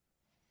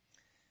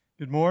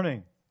Good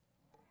morning.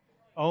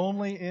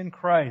 Only in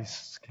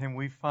Christ can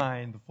we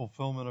find the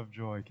fulfillment of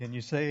joy. Can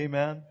you say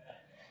amen?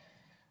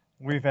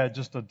 We've had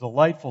just a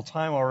delightful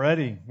time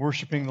already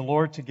worshiping the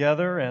Lord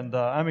together, and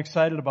I'm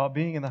excited about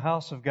being in the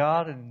house of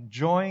God and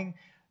enjoying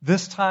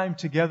this time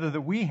together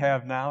that we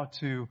have now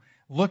to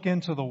look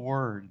into the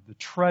Word, the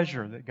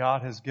treasure that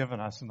God has given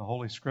us in the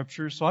Holy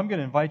Scriptures. So I'm going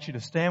to invite you to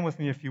stand with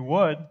me if you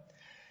would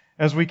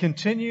as we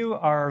continue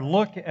our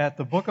look at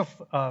the book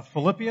of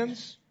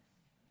Philippians.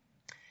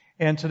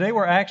 And today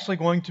we're actually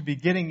going to be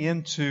getting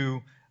into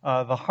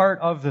the heart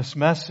of this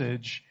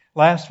message.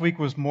 Last week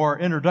was more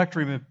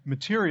introductory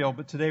material,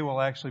 but today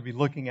we'll actually be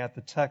looking at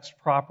the text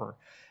proper.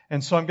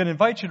 And so I'm going to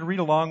invite you to read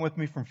along with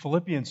me from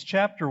Philippians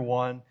chapter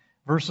 1,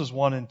 verses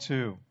 1 and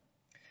 2.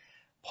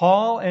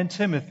 Paul and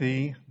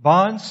Timothy,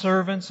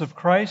 bondservants of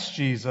Christ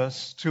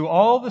Jesus, to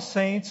all the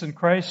saints in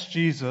Christ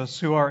Jesus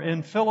who are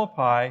in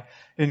Philippi,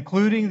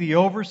 including the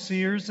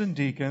overseers and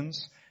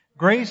deacons,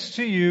 grace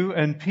to you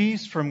and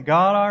peace from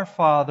God our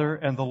Father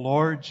and the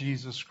Lord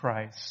Jesus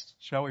Christ.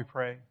 Shall we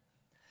pray?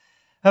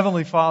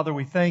 Heavenly Father,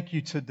 we thank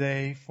you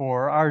today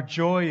for our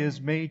joy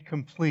is made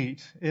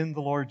complete in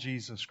the Lord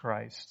Jesus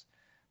Christ.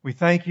 We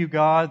thank you,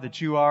 God, that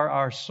you are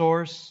our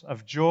source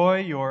of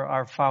joy, you're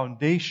our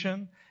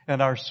foundation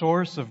and our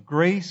source of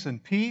grace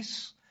and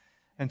peace.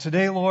 And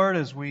today, Lord,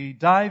 as we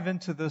dive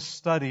into this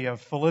study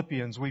of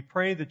Philippians, we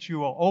pray that you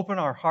will open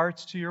our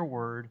hearts to your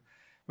word.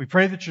 We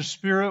pray that your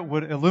Spirit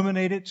would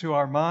illuminate it to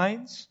our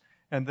minds,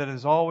 and that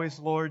as always,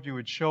 Lord, you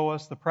would show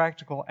us the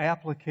practical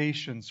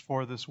applications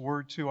for this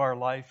word to our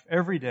life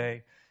every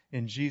day.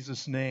 In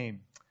Jesus'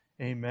 name,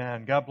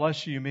 amen. God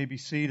bless you. You may be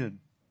seated.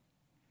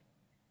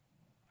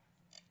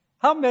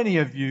 How many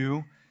of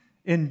you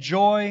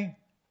enjoy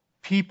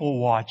people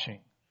watching?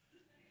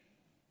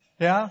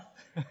 Yeah?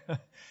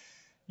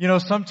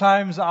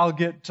 Sometimes I'll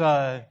get,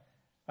 I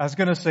was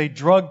going to say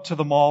drugged to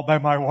the mall by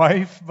my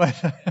wife, but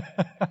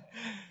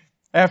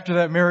after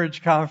that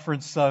marriage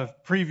conference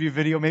preview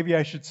video, maybe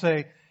I should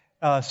say,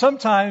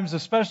 sometimes,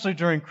 especially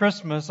during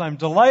Christmas, I'm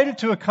delighted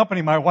to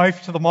accompany my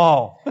wife to the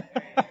mall.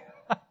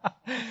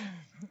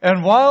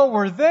 And while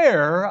we're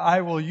there,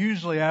 I will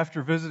usually,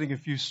 after visiting a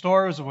few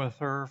stores with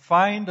her,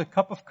 find a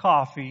cup of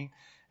coffee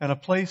and a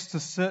place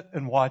to sit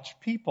and watch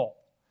people.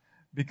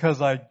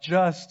 Because I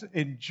just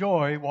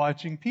enjoy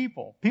watching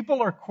people.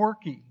 People are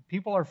quirky.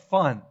 People are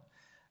fun.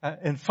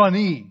 And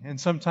funny.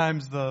 And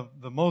sometimes the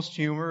most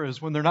humor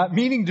is when they're not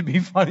meaning to be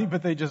funny,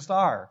 but they just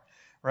are.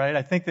 Right?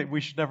 I think that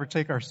we should never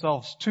take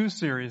ourselves too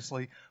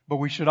seriously, but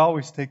we should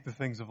always take the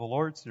things of the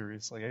Lord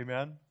seriously.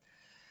 Amen?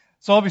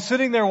 So I'll be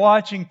sitting there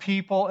watching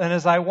people, and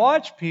as I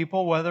watch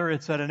people, whether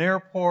it's at an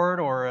airport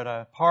or at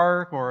a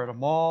park or at a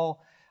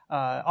mall,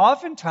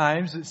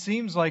 oftentimes it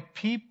seems like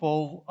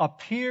people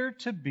appear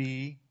to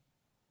be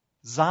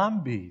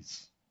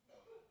zombies.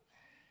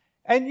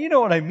 And you know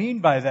what I mean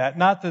by that.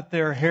 Not that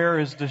their hair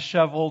is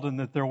disheveled and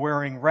that they're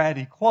wearing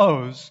ratty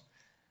clothes,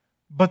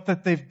 but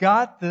that they've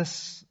got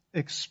this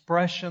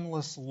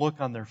expressionless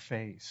look on their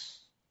face.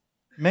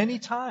 Many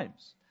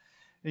times.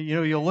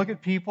 You'll look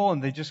at people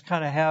and they just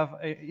kind of have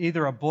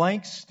either a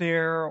blank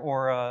stare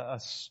or a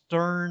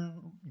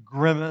stern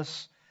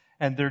grimace,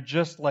 and they're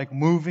just like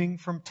moving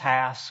from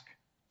task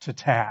to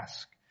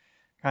task.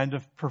 Kind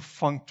of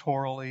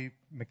perfunctorily,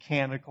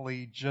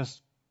 mechanically,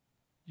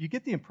 you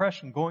get the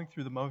impression going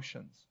through the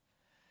motions.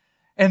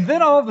 And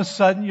then all of a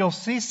sudden, you'll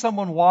see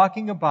someone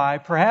walking by,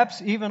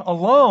 perhaps even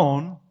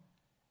alone,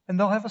 and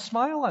they'll have a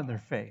smile on their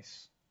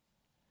face.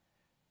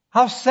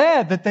 How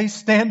sad that they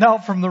stand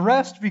out from the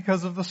rest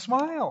because of the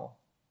smile.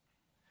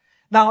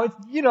 Now,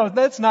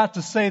 that's not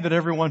to say that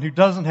everyone who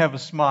doesn't have a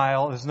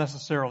smile is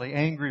necessarily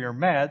angry or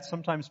mad.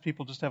 Sometimes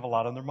people just have a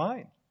lot on their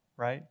mind,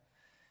 right?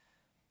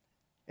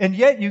 And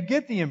yet you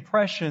get the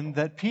impression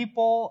that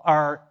people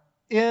are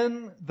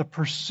in the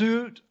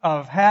pursuit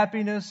of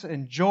happiness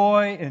and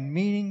joy and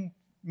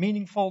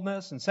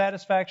meaningfulness and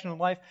satisfaction in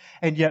life,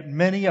 and yet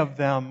many of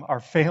them are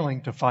failing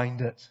to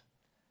find it.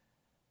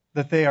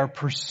 That they are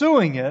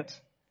pursuing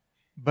it,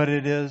 but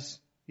it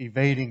is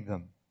evading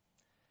them.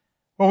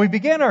 Well, we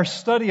began our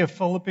study of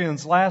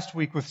Philippians last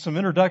week with some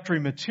introductory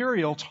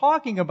material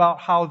talking about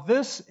how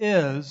this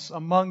is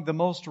among the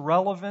most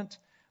relevant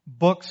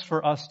books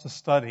for us to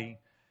study,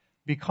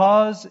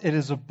 because it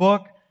is a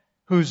book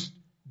whose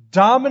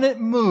dominant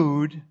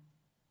mood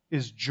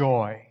is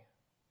joy.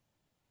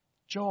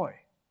 Joy.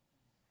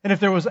 And if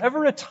there was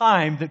ever a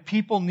time that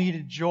people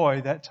needed joy,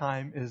 that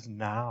time is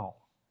now.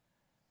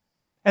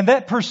 And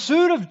that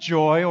pursuit of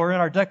joy, or in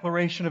our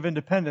Declaration of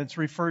Independence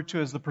referred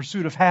to as the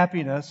pursuit of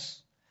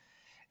happiness,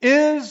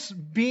 is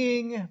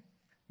being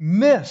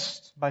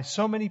missed by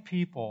so many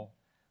people.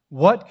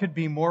 What could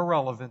be more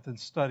relevant than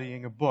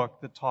studying a book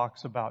that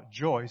talks about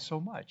joy so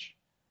much?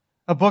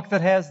 A book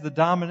that has the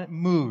dominant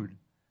mood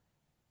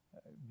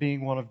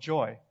being one of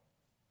joy.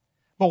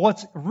 But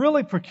what's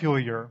really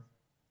peculiar,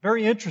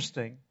 very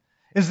interesting,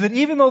 is that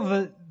even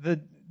though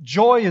the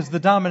joy is the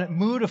dominant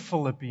mood of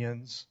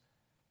Philippians,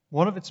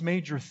 one of its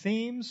major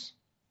themes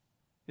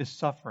is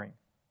suffering.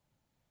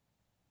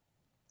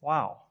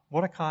 Wow,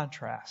 what a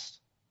contrast.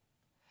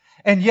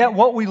 And yet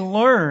what we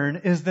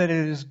learn is that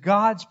it is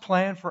God's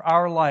plan for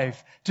our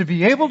life to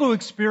be able to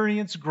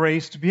experience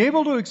grace, to be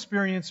able to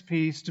experience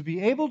peace, to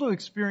be able to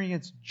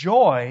experience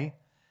joy,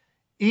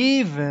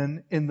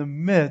 even in the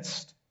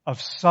midst of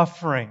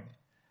suffering.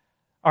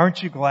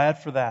 Aren't you glad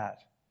for that?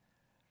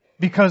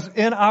 Because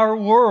in our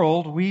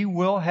world, we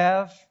will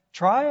have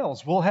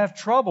trials, we'll have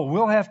trouble,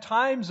 we'll have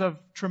times of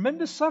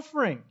tremendous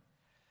suffering.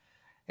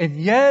 And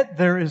yet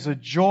there is a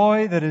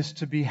joy that is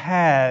to be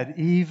had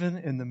even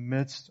in the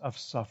midst of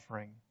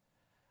suffering.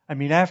 I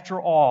mean,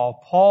 after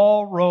all,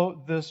 Paul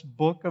wrote this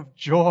book of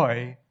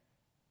joy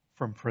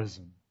from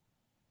prison.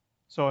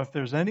 So if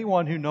there's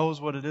anyone who knows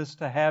what it is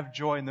to have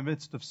joy in the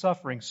midst of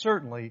suffering,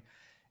 certainly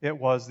it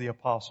was the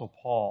Apostle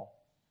Paul.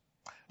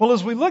 Well,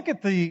 as we look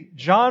at the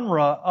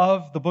genre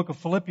of the book of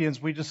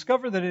Philippians, we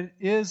discover that it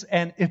is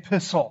an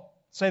epistle.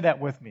 Say that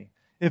with me.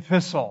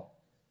 Epistle.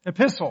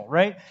 Epistle,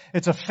 right?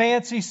 It's a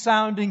fancy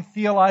sounding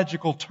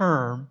theological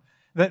term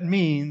that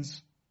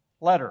means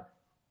letter,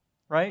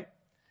 right?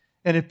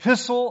 An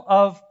epistle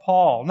of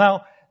Paul.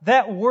 Now,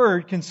 that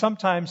word can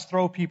sometimes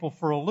throw people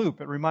for a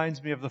loop. It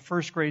reminds me of the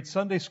first grade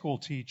Sunday school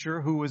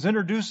teacher who was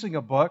introducing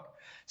a book,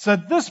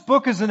 said, "This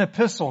book is an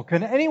epistle.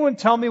 Can anyone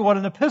tell me what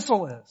an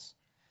epistle is?"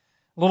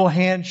 A little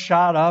hand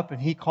shot up and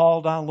he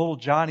called on little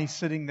Johnny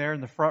sitting there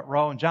in the front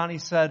row, and Johnny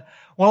said,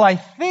 "Well, I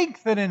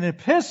think that an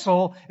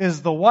epistle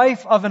is the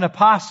wife of an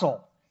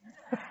apostle."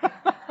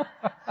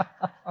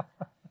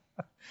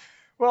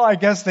 Well, I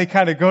guess they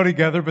kind of go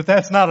together, but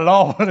that's not at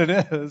all what it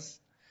is.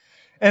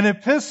 An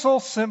epistle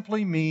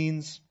simply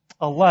means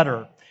a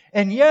letter.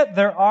 And yet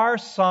there are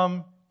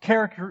some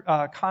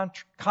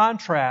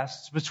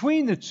contrasts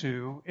between the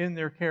two in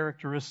their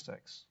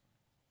characteristics.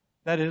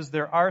 That is,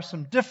 there are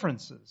some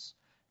differences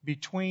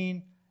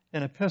between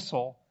an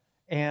epistle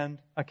and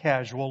a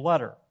casual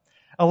letter.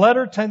 A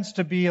letter tends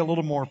to be a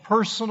little more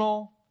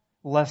personal,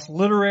 less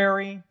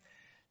literary.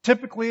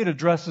 Typically, it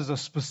addresses a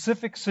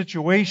specific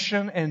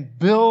situation and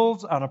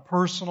builds on a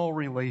personal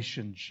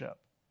relationship.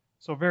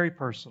 So very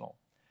personal.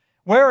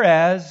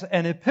 Whereas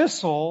an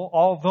epistle,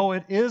 although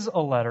it is a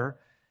letter,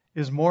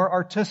 is more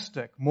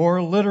artistic,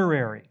 more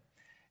literary.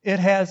 It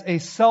has a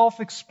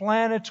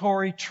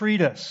self-explanatory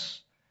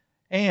treatise,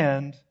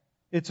 and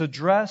it's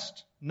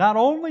addressed not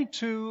only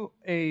to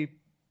a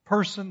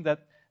person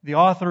that the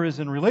author is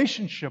in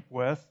relationship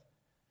with,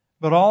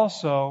 but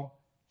also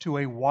to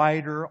a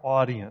wider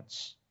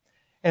audience.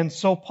 And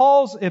so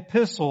Paul's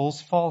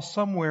epistles fall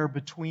somewhere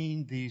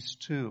between these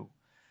two.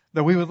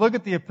 That we would look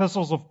at the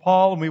epistles of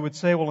Paul and we would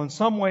say, well, in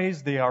some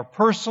ways they are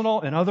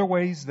personal, in other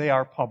ways they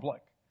are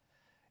public.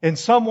 In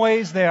some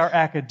ways they are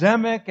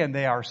academic and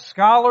they are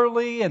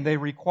scholarly and they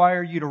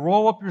require you to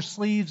roll up your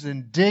sleeves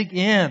and dig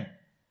in.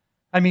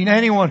 I mean,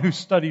 anyone who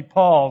studied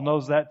Paul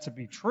knows that to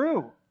be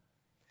true.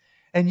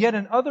 And yet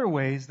in other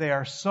ways, they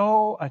are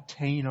so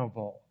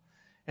attainable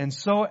and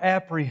so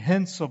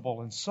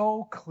apprehensible and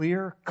so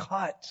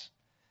clear-cut.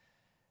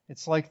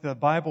 It's like the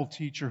Bible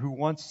teacher who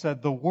once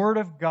said, the Word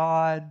of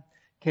God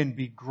can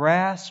be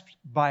grasped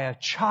by a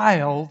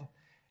child,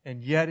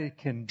 and yet it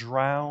can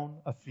drown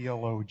a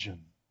theologian.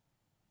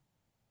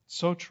 It's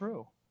so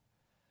true.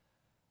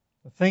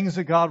 The things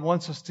that God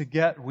wants us to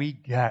get, we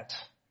get.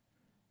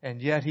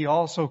 And yet He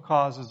also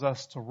causes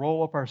us to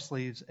roll up our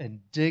sleeves and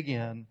dig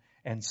in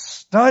and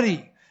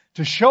study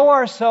to show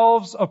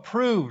ourselves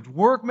approved,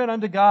 workmen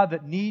unto God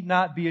that need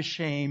not be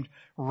ashamed,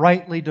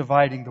 rightly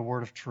dividing the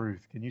word of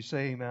truth. Can you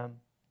say amen?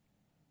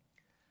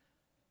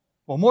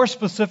 Well, more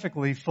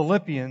specifically,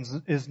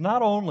 Philippians is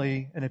not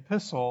only an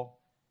epistle,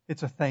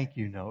 it's a thank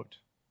you note.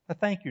 A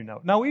thank you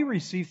note. Now, we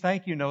receive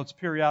thank you notes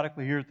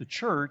periodically here at the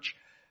church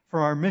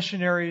from our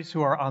missionaries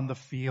who are on the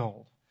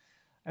field.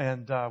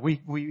 And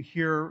we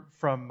hear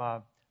from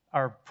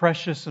our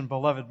precious and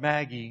beloved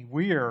Maggie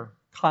Weir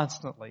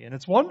constantly. And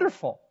it's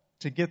wonderful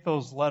to get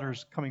those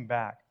letters coming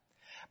back.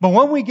 But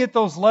when we get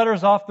those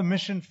letters off the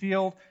mission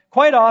field,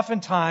 quite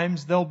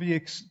oftentimes they'll be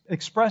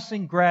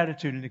expressing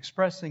gratitude and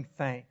expressing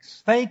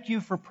thanks. Thank you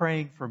for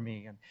praying for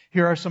me. And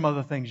here are some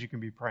other things you can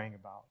be praying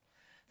about.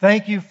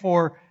 Thank you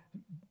for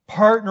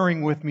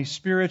partnering with me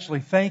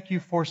spiritually. Thank you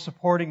for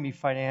supporting me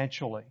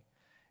financially.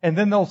 And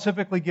then they'll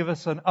typically give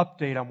us an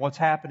update on what's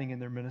happening in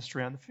their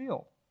ministry on the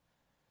field.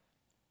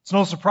 It's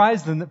no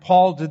surprise then that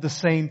Paul did the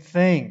same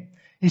thing.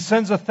 He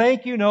sends a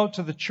thank you note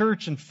to the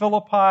church in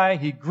Philippi.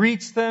 He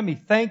greets them. He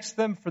thanks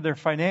them for their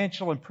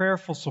financial and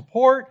prayerful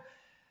support.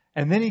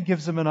 And then he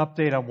gives them an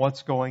update on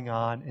what's going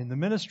on in the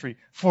ministry.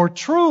 For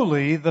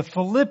truly, the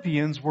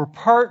Philippians were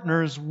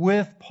partners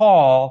with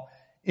Paul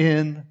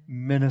in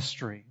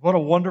ministry. What a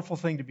wonderful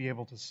thing to be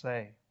able to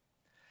say.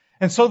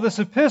 And so this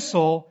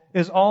epistle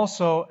is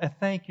also a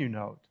thank you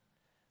note.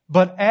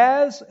 But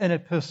as an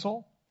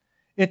epistle,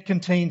 it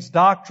contains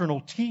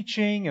doctrinal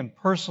teaching and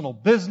personal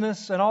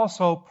business and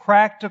also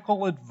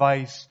practical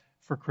advice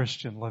for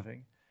Christian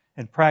living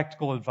and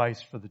practical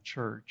advice for the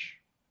church.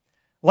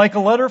 Like a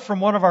letter from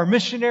one of our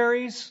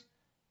missionaries,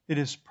 it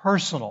is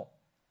personal.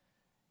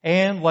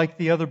 And like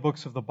the other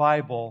books of the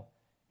Bible,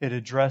 it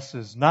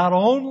addresses not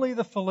only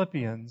the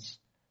Philippians,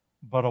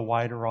 but a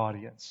wider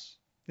audience.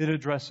 It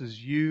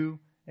addresses you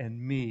and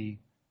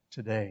me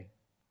today.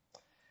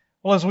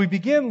 Well, as we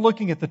begin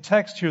looking at the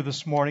text here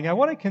this morning, I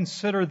want to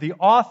consider the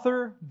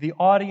author, the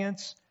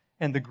audience,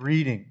 and the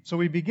greeting. So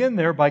we begin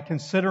there by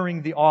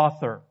considering the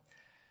author.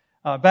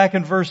 Back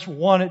in verse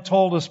 1, it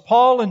told us,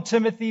 Paul and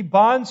Timothy,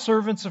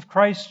 bondservants of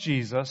Christ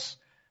Jesus,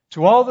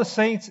 to all the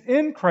saints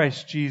in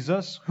Christ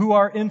Jesus who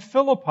are in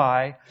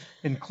Philippi,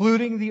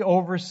 including the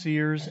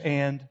overseers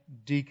and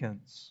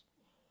deacons.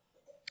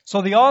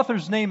 So the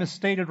author's name is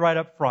stated right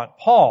up front,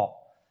 Paul,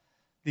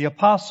 the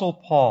Apostle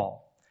Paul.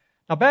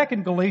 Now back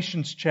in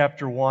Galatians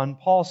chapter 1,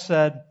 Paul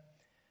said,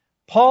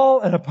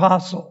 Paul, an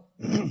apostle,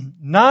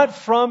 not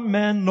from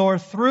men nor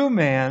through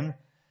man,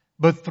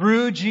 but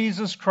through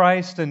Jesus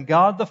Christ and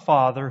God the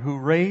Father who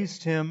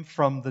raised him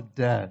from the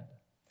dead.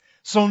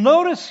 So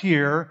notice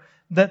here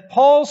that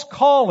Paul's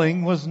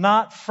calling was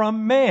not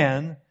from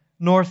man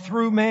nor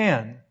through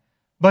man,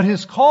 but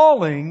his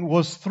calling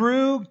was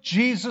through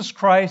Jesus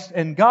Christ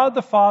and God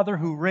the Father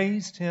who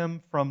raised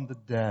him from the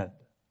dead.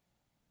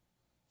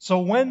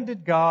 So when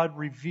did God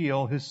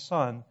reveal His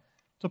Son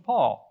to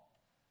Paul?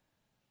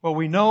 Well,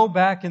 we know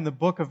back in the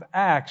book of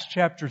Acts,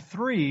 chapter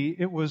 3,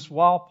 it was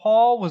while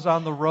Paul was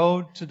on the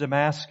road to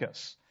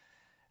Damascus.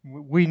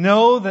 We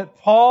know that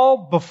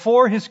Paul,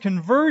 before his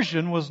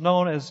conversion, was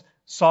known as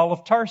Saul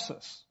of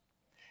Tarsus,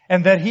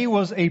 and that he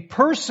was a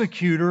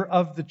persecutor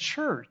of the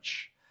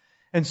church.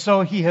 And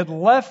so he had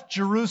left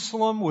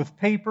Jerusalem with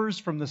papers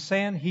from the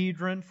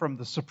Sanhedrin, from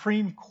the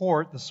Supreme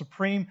Court, the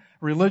Supreme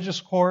Religious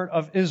Court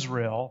of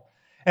Israel.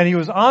 And he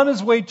was on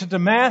his way to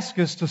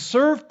Damascus to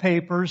serve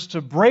papers, to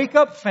break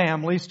up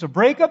families, to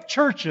break up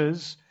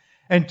churches,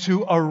 and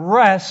to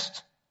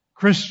arrest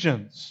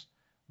Christians,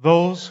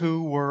 those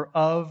who were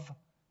of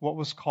what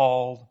was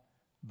called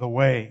the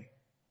way.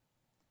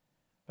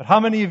 But how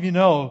many of you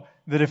know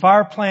that if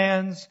our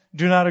plans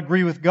do not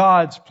agree with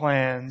God's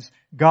plans,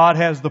 God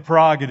has the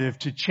prerogative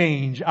to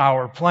change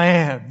our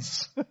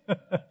plans?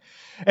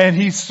 And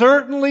He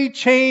certainly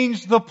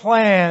changed the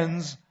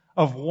plans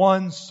of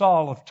one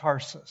Saul of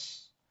Tarsus.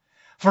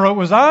 For it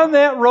was on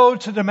that road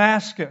to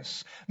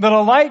Damascus that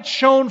a light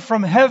shone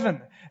from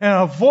heaven and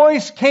a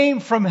voice came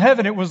from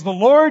heaven. It was the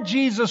Lord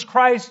Jesus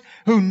Christ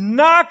who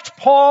knocked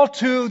Paul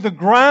to the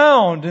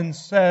ground and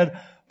said,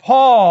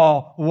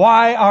 Paul,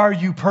 why are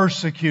you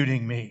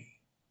persecuting me?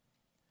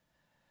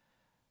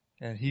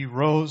 And he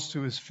rose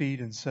to his feet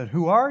and said,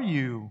 who are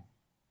you,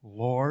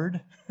 Lord?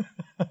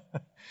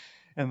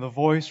 And the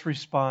voice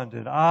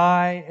responded,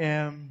 I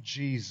am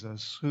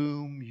Jesus,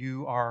 whom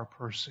you are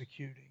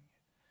persecuting.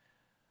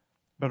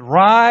 But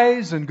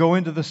rise and go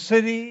into the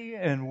city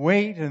and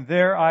wait, and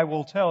there I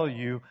will tell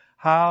you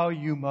how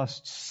you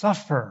must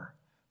suffer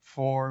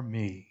for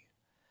me.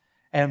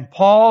 And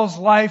Paul's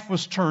life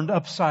was turned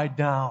upside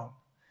down.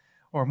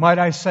 Or might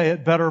I say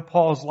it better,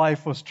 Paul's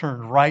life was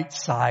turned right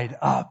side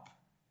up.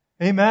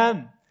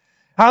 Amen.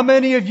 How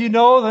many of you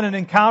know that an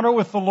encounter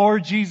with the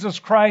Lord Jesus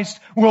Christ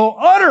will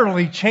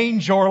utterly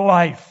change your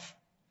life?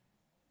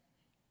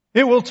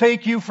 It will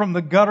take you from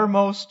the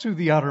guttermost to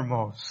the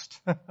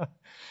uttermost.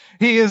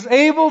 He is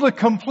able to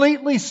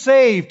completely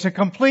save, to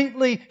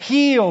completely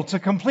heal, to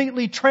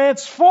completely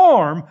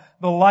transform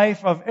the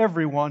life of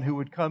everyone who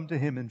would come to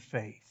Him in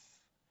faith.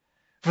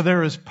 For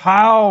there is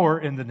power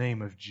in the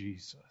name of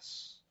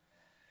Jesus.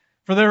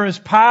 For there is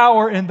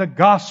power in the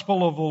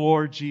gospel of the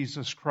Lord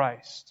Jesus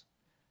Christ.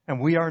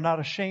 And we are not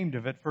ashamed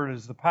of it, for it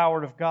is the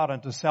power of God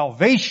unto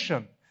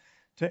salvation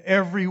to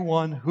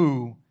everyone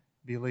who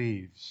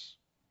believes.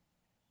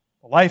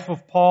 The life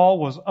of Paul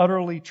was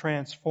utterly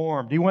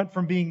transformed. He went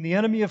from being the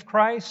enemy of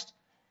Christ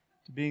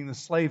to being the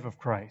slave of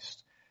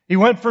Christ. He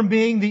went from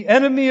being the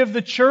enemy of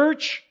the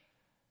church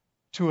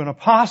to an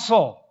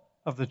apostle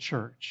of the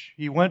church.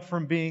 He went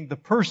from being the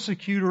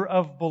persecutor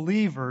of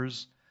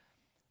believers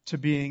to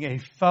being a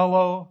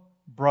fellow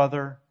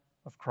brother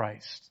of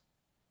Christ.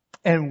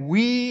 And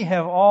we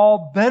have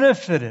all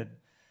benefited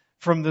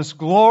from this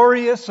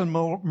glorious and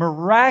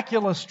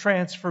miraculous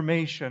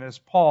transformation as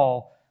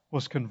Paul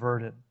was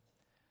converted.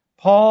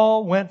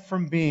 Paul went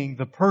from being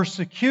the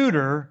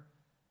persecutor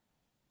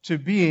to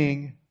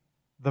being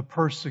the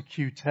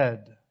persecuted.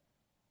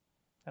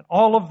 And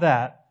all of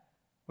that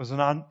was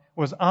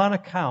on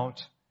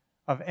account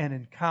of an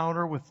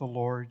encounter with the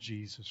Lord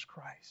Jesus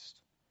Christ.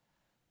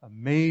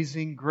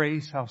 Amazing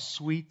grace, how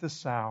sweet the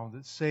sound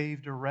that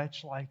saved a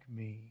wretch like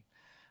me.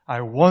 I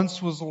once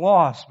was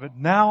lost, but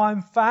now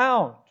I'm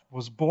found,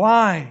 was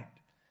blind,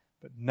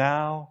 but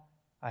now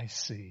I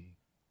see.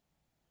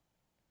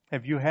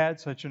 Have you had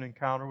such an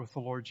encounter with the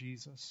Lord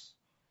Jesus?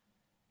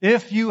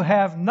 If you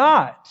have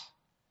not,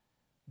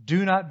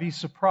 do not be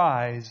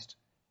surprised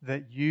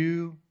that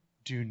you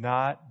do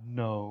not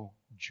know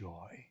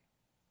joy.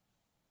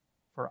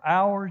 For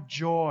our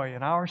joy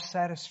and our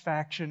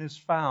satisfaction is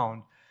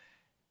found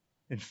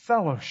in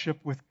fellowship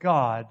with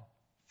God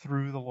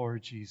through the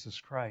Lord Jesus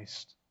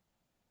Christ.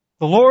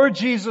 The Lord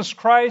Jesus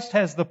Christ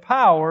has the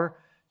power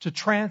to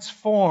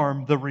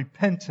transform the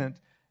repentant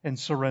and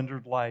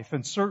surrendered life.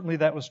 And certainly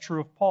that was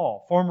true of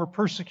Paul. Former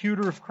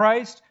persecutor of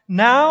Christ,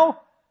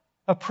 now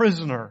a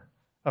prisoner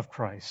of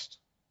Christ.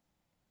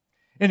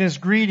 In his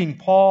greeting,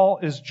 Paul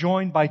is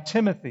joined by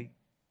Timothy.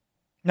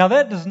 Now,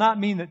 that does not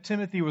mean that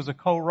Timothy was a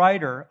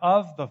co-writer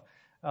of the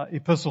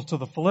epistle to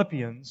the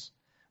Philippians,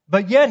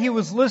 but yet he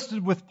was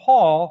listed with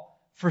Paul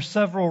for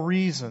several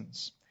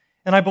reasons.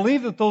 And I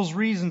believe that those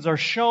reasons are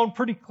shown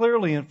pretty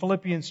clearly in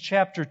Philippians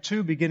chapter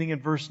 2, beginning in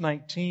verse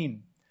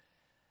 19.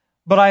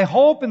 But I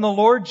hope in the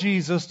Lord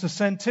Jesus to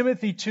send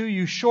Timothy to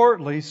you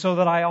shortly, so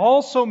that I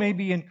also may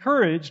be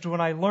encouraged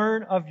when I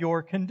learn of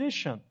your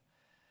condition.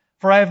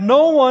 For I have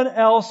no one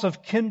else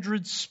of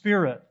kindred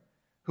spirit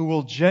who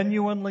will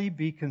genuinely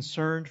be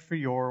concerned for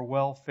your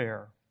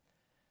welfare.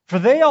 For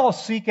they all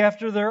seek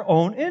after their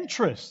own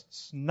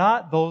interests,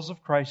 not those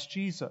of Christ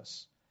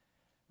Jesus.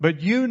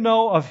 But you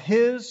know of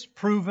His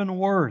proven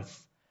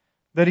worth,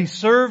 that He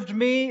served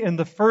me in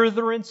the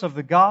furtherance of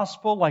the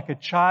gospel like a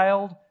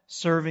child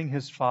serving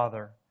his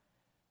father.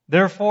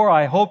 Therefore,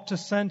 I hope to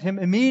send him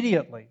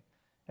immediately,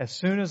 as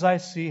soon as I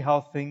see how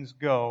things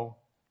go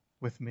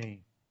with me.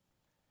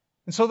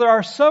 And so there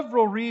are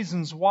several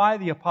reasons why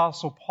the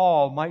Apostle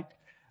Paul might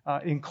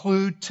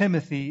include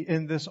Timothy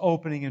in this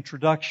opening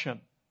introduction.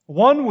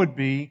 One would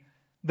be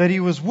that he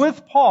was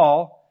with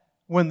Paul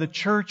when the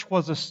church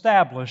was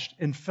established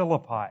in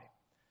Philippi.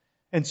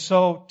 And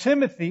so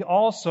Timothy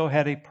also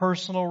had a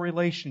personal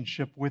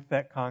relationship with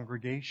that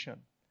congregation.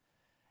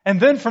 And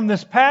then from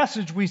this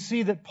passage we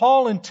see that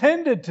Paul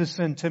intended to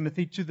send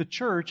Timothy to the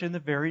church in the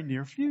very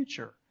near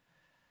future.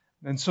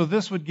 And so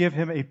this would give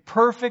him a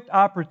perfect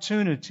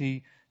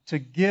opportunity to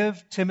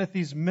give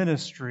Timothy's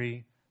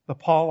ministry the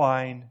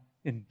Pauline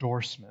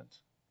endorsement.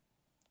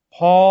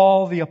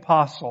 Paul, the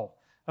apostle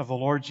of the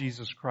Lord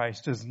Jesus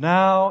Christ, is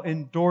now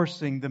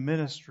endorsing the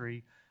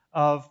ministry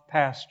of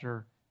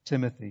Pastor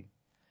Timothy.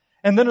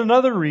 And then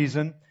another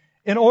reason,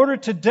 in order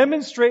to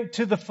demonstrate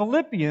to the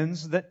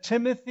Philippians that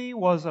Timothy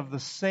was of the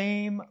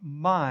same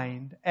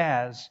mind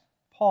as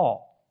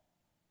Paul.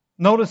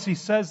 Notice he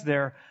says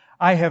there,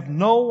 I have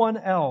no one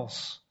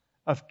else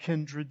of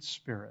kindred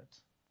spirit.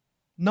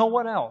 No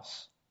one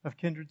else of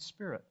kindred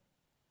spirit.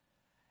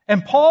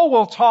 And Paul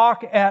will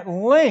talk at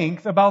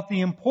length about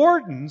the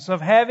importance of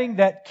having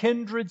that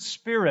kindred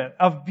spirit,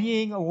 of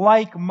being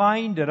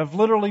like-minded, of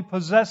literally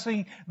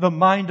possessing the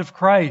mind of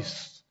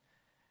Christ.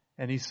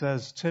 And he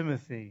says,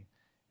 Timothy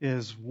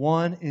is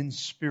one in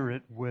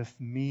spirit with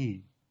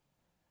me.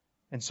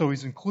 And so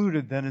he's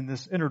included then in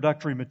this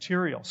introductory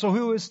material. So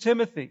who is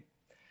Timothy?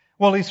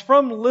 Well, he's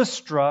from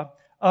Lystra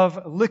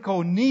of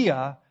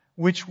Lycaonia,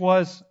 which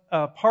was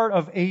a part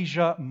of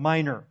Asia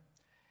Minor.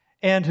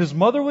 And his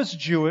mother was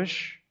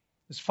Jewish.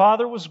 His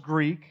father was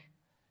Greek.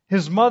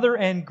 His mother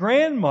and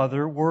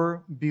grandmother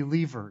were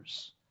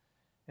believers.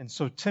 And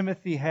so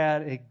Timothy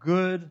had a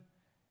good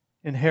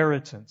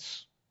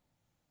inheritance.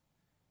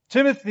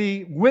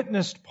 Timothy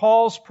witnessed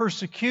Paul's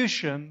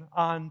persecution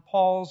on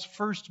Paul's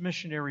first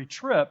missionary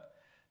trip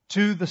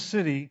to the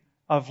city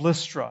of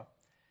Lystra.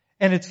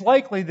 And it's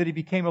likely that he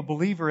became a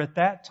believer at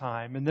that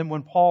time. And then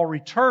when Paul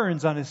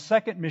returns on his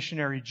second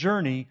missionary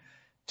journey,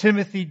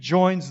 Timothy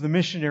joins the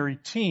missionary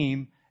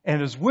team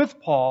and is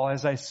with Paul,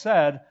 as I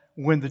said,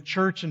 when the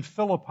church in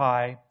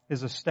Philippi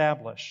is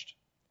established.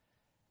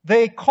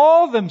 They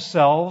call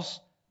themselves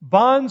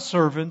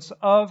bondservants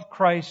of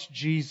Christ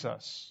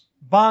Jesus.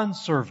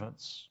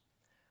 Bondservants.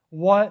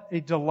 What a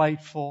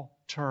delightful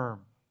term.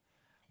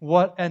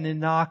 What an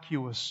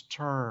innocuous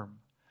term.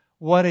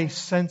 What a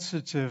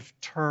sensitive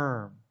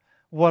term.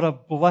 What a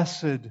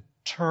blessed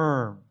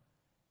term.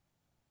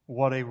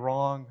 What a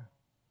wrong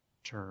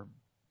term.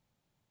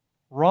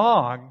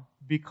 Wrong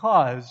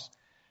because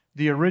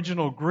the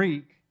original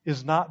Greek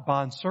is not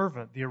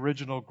bondservant. The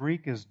original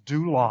Greek is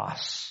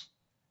doulos.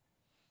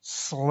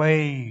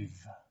 Slave.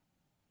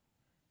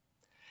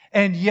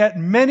 And yet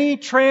many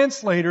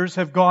translators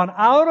have gone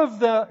out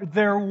of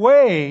their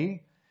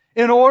way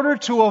in order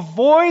to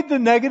avoid the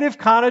negative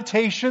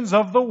connotations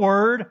of the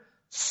word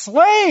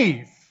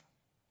slave.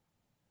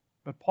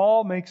 But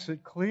Paul makes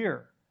it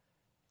clear.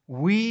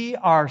 We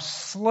are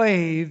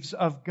slaves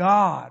of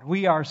God.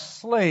 We are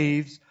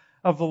slaves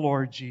of the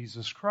Lord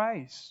Jesus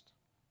Christ.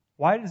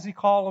 Why does he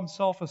call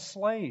himself a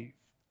slave?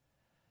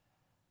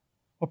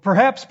 Well,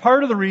 perhaps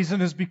part of the reason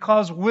is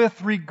because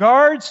with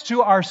regards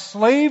to our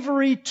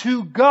slavery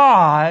to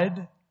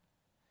God,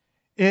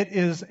 it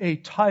is a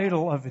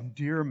title of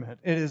endearment.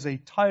 It is a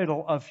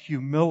title of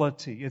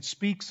humility. It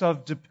speaks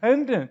of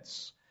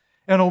dependence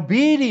and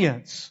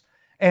obedience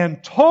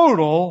and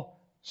total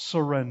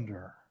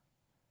surrender.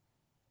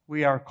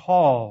 We are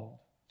called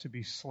to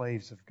be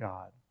slaves of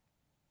God.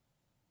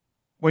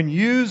 When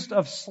used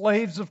of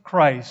slaves of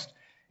Christ,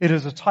 it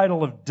is a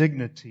title of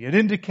dignity. It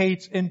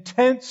indicates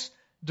intense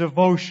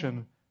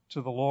devotion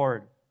to the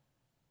Lord.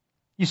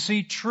 You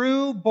see,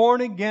 true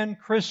born-again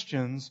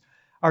Christians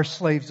are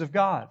slaves of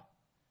God.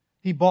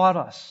 He bought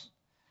us.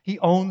 He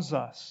owns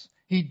us.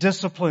 He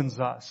disciplines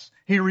us.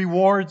 He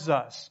rewards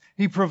us.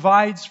 He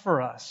provides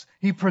for us.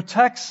 He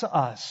protects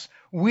us.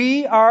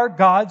 We are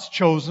God's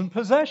chosen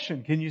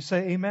possession. Can you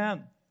say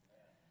amen?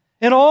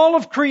 In all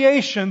of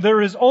creation,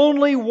 there is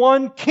only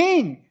one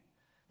king.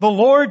 the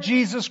Lord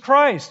Jesus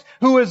Christ,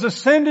 who has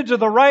ascended to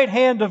the right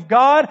hand of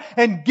God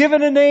and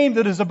given a name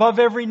that is above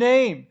every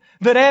name,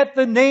 that at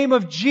the name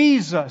of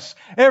Jesus,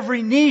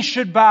 every knee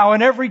should bow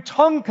and every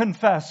tongue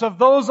confess, of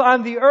those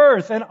on the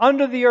earth and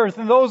under the earth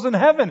and those in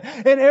heaven,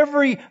 and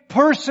every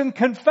person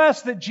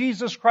confess that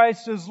Jesus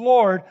Christ is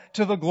Lord,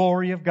 to the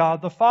glory of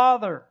God the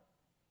Father.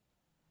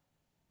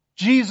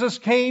 Jesus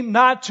came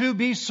not to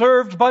be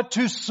served, but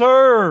to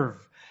serve,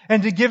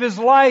 and to give His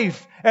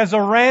life as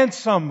a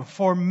ransom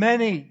for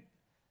many.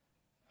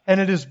 And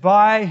it is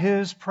by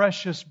His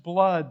precious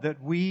blood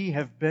that we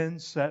have been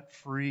set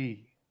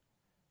free.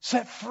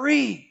 Set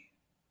free.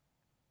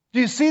 Do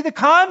you see the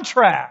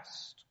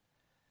contrast?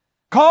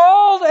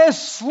 Called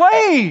as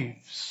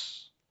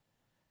slaves,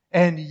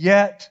 and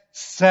yet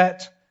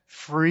set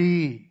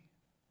free.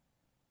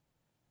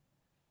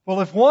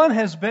 Well, if one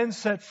has been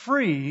set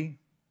free,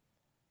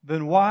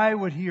 then why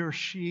would he or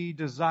she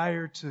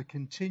desire to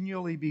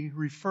continually be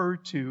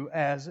referred to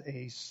as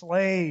a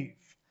slave?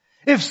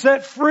 If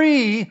set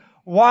free,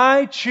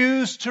 why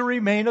choose to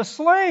remain a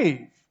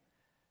slave?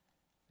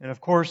 And of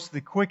course,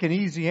 the quick and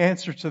easy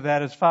answer to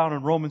that is found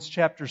in Romans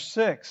chapter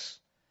 6.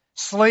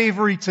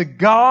 Slavery to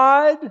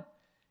God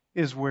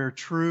is where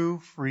true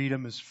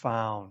freedom is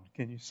found.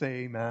 Can you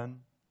say amen?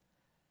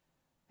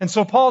 And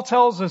so Paul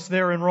tells us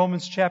there in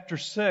Romans chapter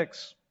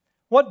 6,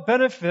 what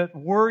benefit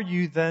were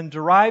you then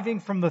deriving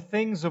from the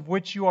things of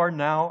which you are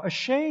now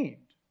ashamed?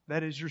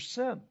 That is your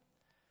sin.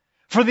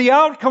 For the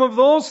outcome of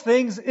those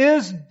things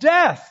is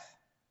death.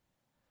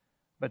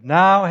 But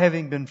now,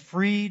 having been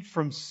freed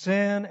from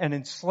sin and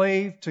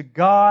enslaved to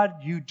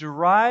God, you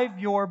derive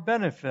your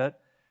benefit,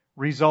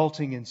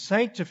 resulting in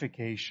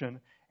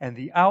sanctification and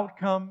the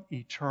outcome,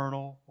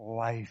 eternal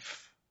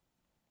life.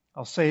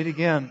 I'll say it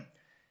again.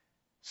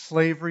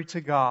 Slavery to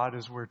God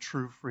is where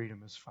true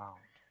freedom is found.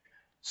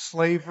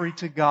 Slavery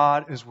to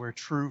God is where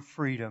true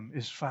freedom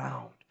is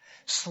found.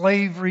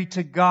 Slavery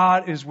to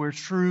God is where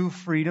true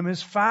freedom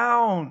is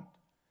found.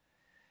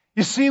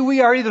 You see,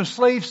 we are either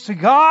slaves to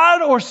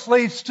God or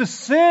slaves to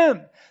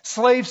sin.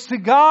 Slaves to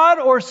God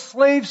or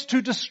slaves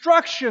to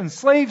destruction.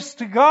 Slaves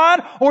to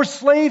God or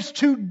slaves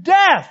to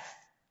death.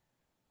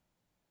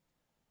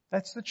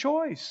 That's the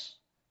choice.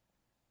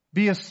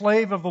 Be a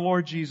slave of the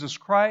Lord Jesus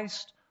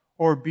Christ,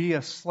 or be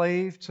a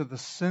slave to the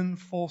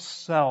sinful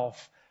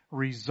self,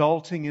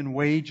 resulting in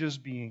wages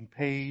being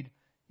paid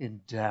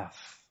in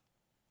death.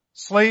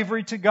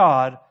 Slavery to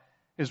God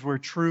is where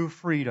true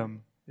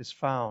freedom is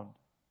found.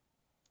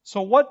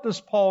 So what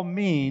does Paul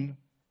mean,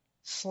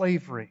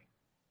 slavery?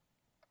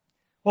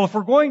 Well, if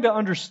we're going to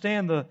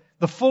understand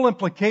the full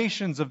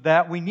implications of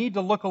that, we need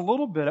to look a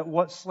little bit at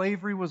what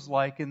slavery was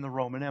like in the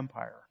Roman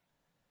Empire.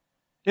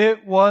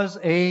 It was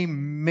a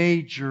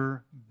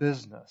major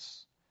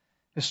business.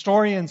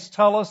 Historians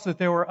tell us that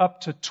there were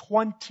up to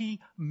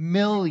 20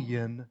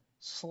 million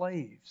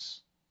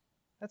slaves.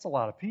 That's a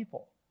lot of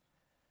people.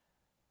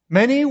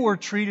 Many were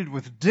treated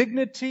with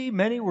dignity.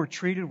 Many were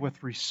treated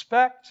with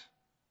respect.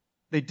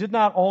 They did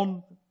not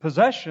own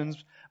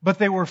possessions, but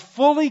they were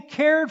fully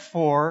cared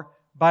for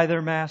by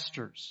their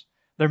masters.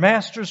 Their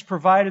masters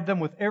provided them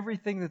with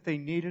everything that they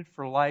needed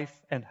for life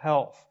and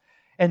health,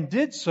 and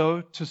did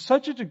so to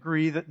such a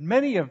degree that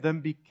many of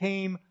them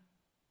became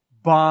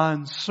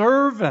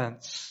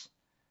bondservants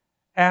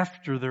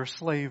after their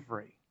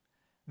slavery.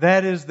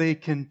 That is, they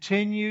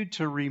continued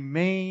to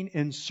remain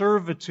in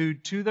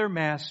servitude to their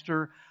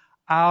master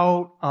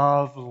out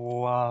of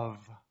love.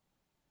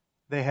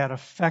 They had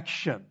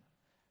affection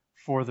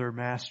for their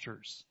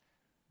masters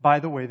by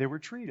the way they were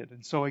treated.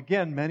 And so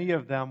again, many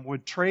of them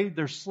would trade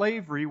their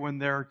slavery when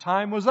their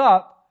time was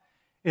up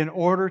in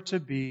order to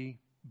be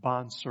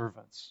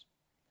bondservants.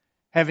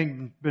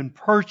 Having been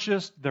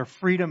purchased, their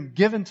freedom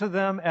given to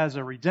them as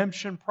a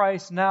redemption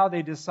price, now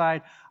they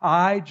decide,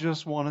 I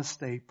just want to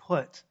stay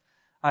put.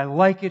 I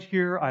like it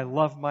here. I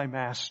love my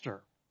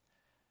master.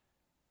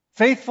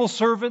 Faithful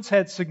servants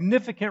had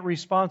significant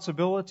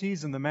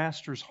responsibilities in the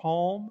master's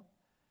home,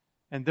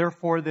 and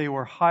therefore they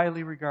were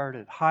highly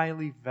regarded,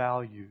 highly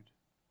valued.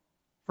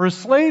 For a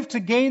slave to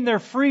gain their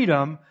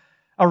freedom,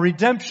 a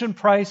redemption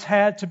price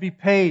had to be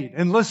paid.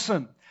 And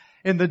listen,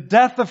 in the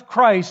death of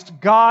Christ,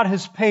 God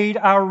has paid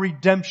our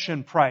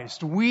redemption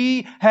price.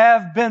 We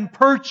have been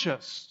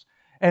purchased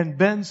and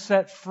been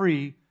set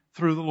free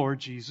through the Lord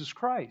Jesus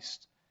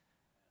Christ.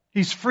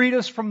 He's freed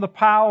us from the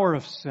power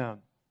of sin.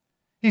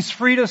 He's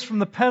freed us from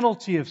the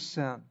penalty of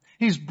sin.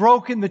 He's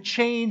broken the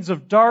chains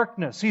of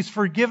darkness. He's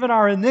forgiven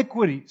our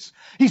iniquities.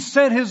 He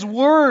sent His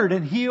word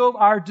and healed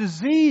our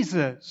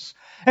diseases.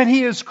 And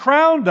He has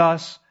crowned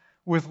us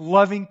with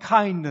loving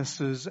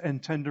kindnesses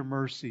and tender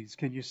mercies.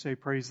 Can you say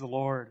praise the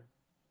Lord?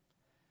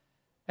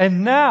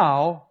 And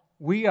now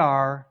we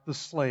are the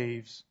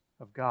slaves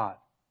of God.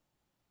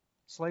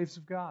 Slaves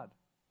of God.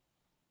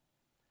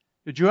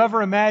 Did you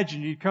ever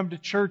imagine you'd come to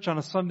church on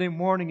a Sunday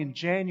morning in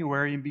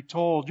January and be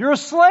told, you're a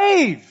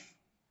slave?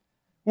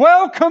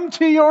 Welcome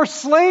to your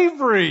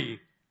slavery.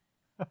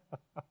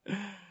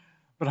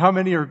 But how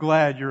many are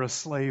glad you're a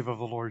slave of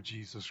the Lord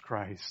Jesus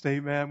Christ?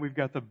 Amen. We've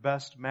got the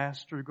best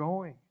master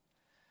going.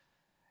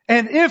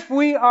 And if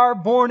we are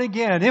born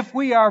again, if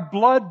we are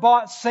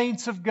blood-bought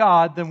saints of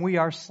God, then we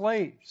are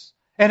slaves.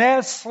 And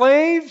as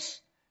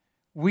slaves,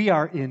 we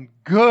are in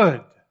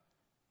good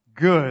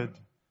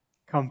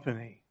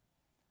company.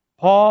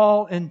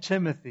 Paul and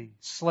Timothy,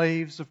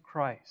 slaves of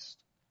Christ.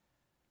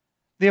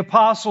 The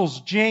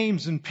apostles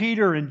James and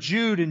Peter and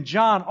Jude and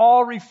John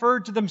all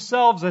referred to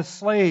themselves as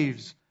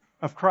slaves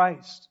of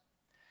Christ.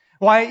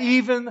 Why,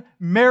 even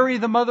Mary,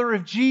 the mother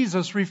of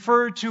Jesus,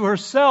 referred to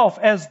herself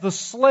as the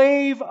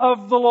slave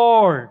of the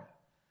Lord.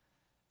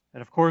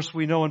 And of course,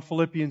 we know in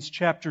Philippians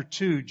chapter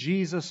 2,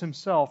 Jesus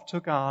himself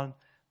took on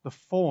the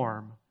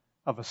form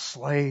of a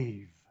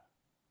slave.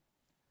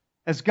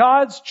 As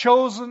God's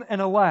chosen and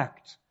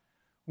elect,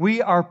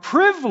 we are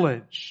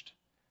privileged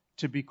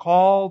to be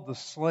called the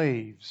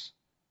slaves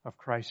of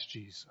Christ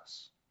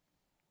Jesus.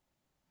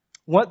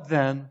 What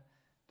then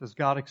does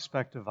God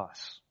expect of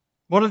us?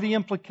 What are the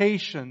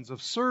implications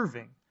of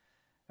serving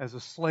as a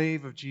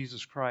slave of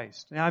Jesus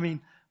Christ? Now,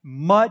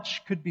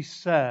 much could be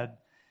said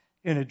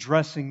in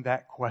addressing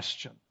that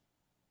question.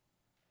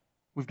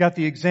 We've got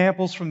the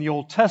examples from the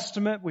Old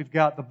Testament. We've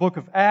got the book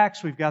of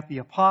Acts. We've got the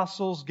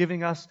apostles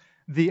giving us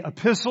the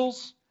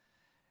epistles.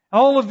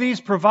 All of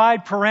these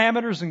provide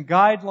parameters and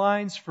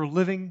guidelines for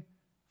living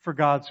for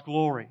God's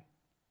glory.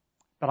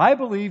 But I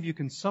believe you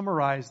can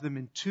summarize them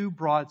in two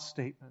broad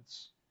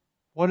statements.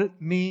 What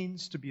it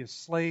means to be a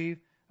slave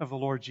of the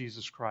Lord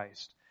Jesus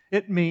Christ.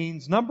 It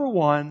means, number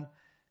one,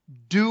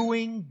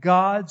 doing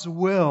God's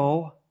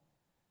will,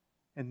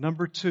 and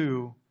number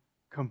two,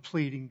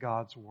 completing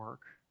God's work.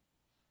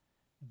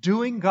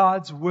 Doing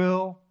God's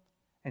will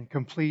and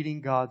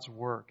completing God's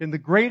work. And the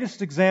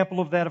greatest example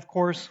of that, of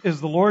course,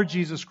 is the Lord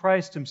Jesus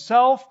Christ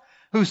himself,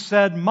 who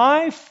said,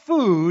 "My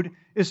food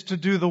is to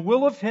do the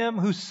will of him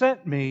who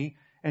sent me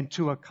and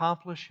to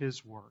accomplish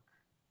his work."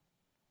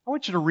 I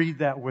want you to read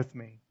that with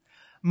me.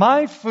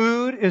 My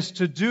food is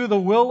to do the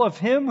will of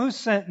him who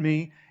sent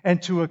me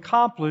and to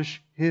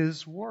accomplish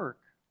his work.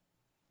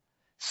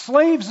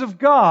 Slaves of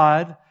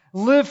God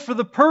live for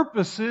the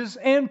purposes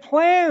and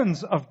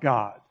plans of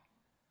God.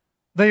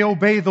 They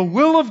obey the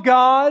will of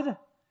God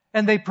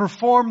and they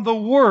perform the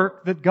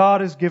work that God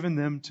has given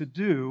them to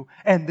do,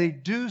 and they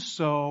do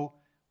so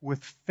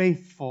with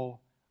faithful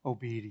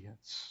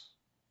obedience.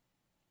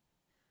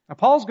 Now,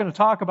 Paul's going to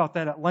talk about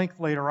that at length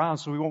later on,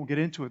 so we won't get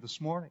into it this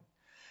morning.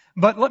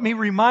 But let me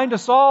remind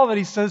us all that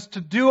he says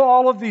to do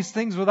all of these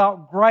things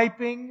without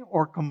griping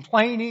or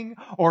complaining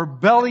or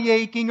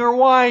bellyaching or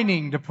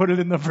whining, to put it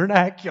in the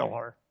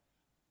vernacular.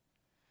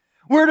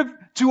 We're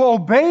to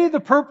obey the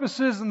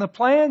purposes and the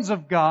plans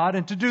of God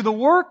and to do the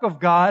work of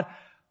God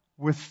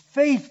with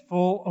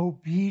faithful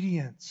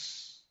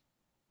obedience.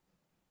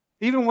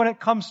 Even when it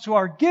comes to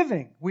our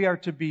giving, we are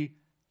to be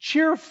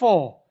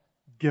cheerful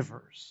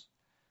givers.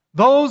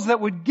 Those that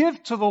would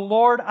give to the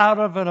Lord out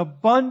of an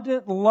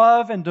abundant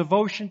love and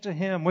devotion to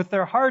Him, with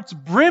their hearts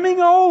brimming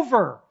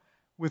over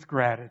with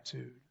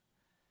gratitude.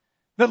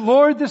 That,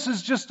 Lord, this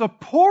is just a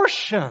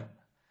portion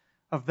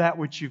of that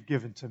which you've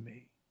given to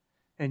me.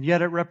 And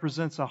yet it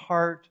represents a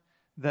heart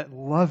that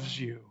loves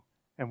you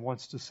and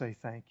wants to say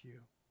thank you.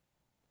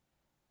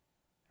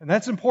 And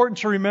that's important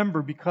to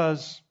remember,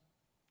 because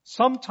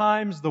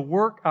sometimes the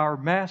work our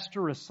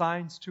Master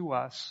assigns to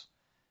us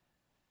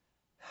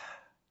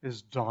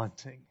is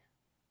daunting.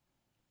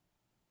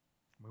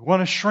 We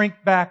want to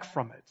shrink back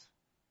from it.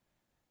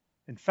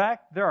 In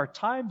fact, there are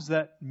times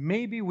that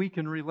maybe we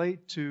can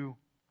relate to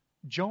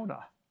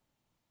Jonah.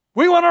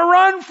 We want to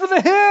run for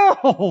the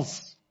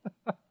hills,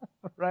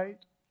 right?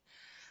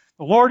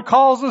 The Lord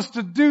calls us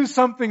to do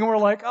something and we're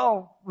like,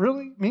 oh,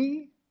 really?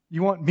 Me?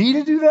 You want me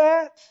to do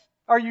that?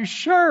 Are you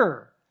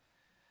sure?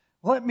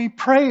 Let me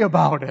pray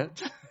about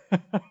it,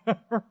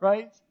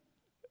 right?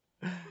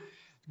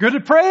 Good to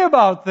pray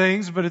about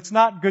things, but it's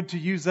not good to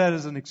use that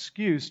as an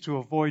excuse to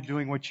avoid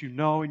doing what you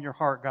know in your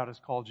heart God has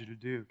called you to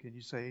do. Can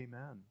you say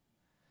amen?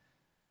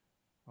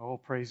 Oh,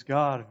 praise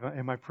God.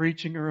 Am I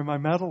preaching or am I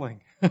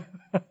meddling?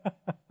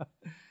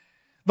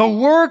 The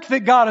work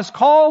that God has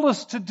called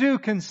us to do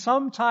can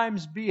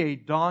sometimes be a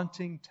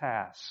daunting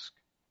task.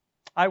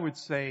 I would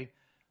say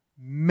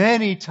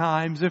many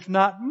times, if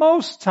not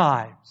most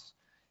times,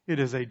 it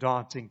is a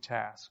daunting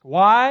task.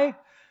 Why?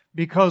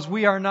 Because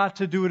we are not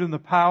to do it in the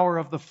power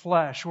of the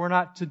flesh. We're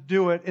not to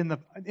do it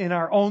in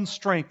our own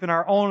strength, in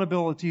our own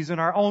abilities, in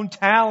our own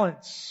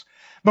talents.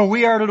 But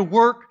we are to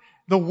work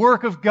the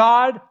work of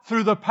God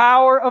through the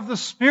power of the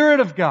Spirit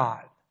of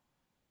God.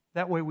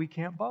 That way we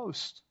can't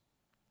boast.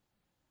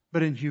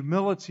 But in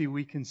humility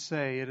we can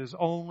say, it is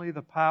only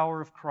the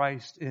power of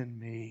Christ in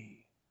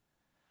me.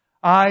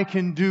 I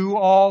can do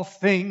all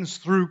things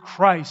through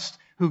Christ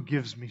who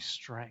gives me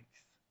strength.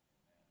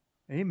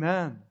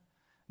 Amen.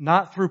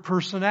 Not through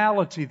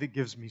personality that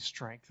gives me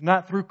strength.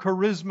 Not through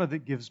charisma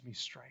that gives me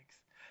strength.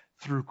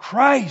 Through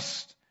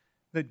Christ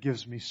that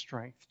gives me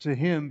strength. To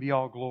Him be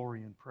all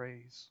glory and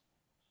praise.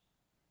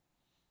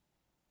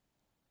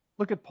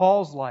 Look at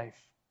Paul's life.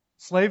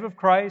 Slave of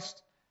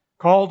Christ,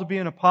 called to be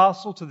an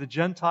apostle to the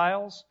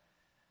Gentiles.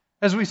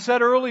 As we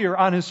said earlier,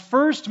 on his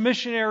first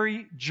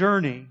missionary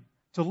journey,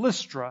 to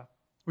Lystra,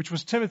 which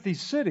was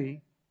Timothy's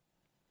city,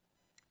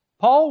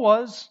 Paul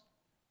was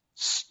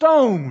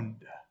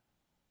stoned.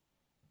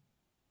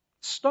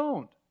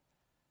 Stoned.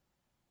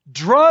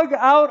 Drug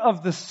out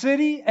of the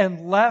city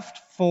and left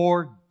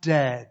for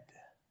dead.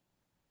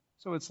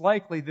 So it's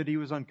likely that he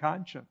was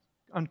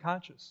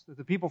unconscious, that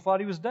the people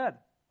thought he was dead.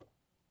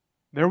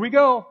 There we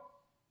go.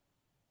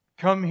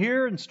 Come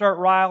here and start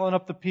riling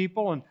up the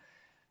people and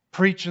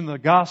preaching the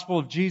gospel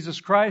of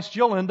Jesus Christ,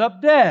 you'll end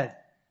up dead.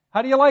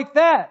 How do you like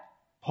that?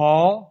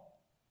 Paul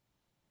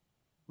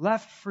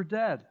left for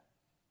dead.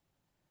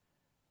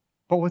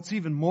 But what's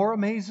even more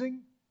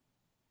amazing,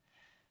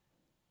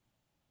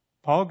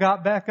 Paul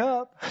got back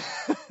up,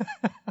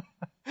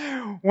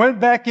 went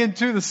back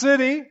into the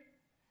city,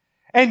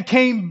 and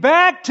came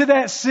back to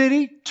that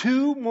city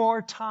 2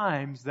 more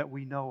times that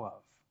we know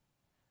of.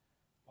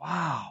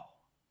 Wow.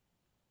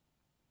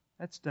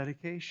 That's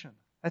dedication.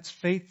 That's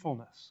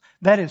faithfulness.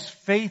 That is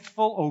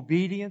faithful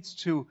obedience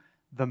to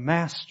the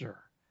Master,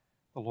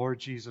 the Lord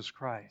Jesus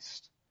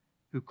Christ,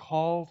 who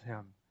called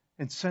him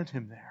and sent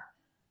him there.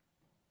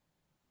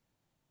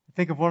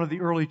 Think of one of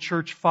the early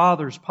church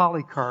fathers,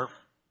 Polycarp.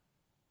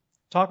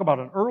 Talk about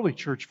an early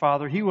church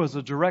father. He was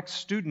a direct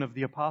student of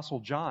the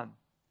Apostle John.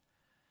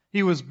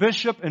 He was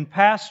bishop and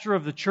pastor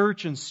of the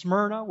church in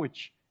Smyrna,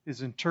 which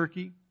is in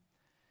Turkey.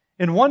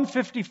 In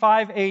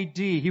 155 AD,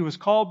 he was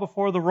called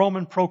before the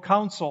Roman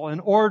proconsul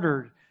and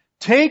ordered,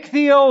 "Take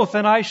the oath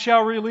and I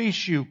shall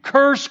release you.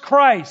 Curse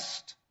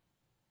Christ."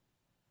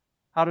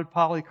 How did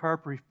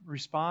Polycarp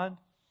respond?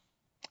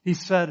 He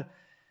said,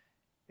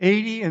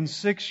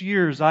 86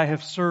 years I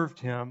have served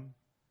him,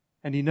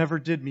 and he never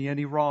did me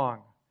any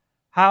wrong.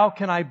 How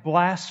can I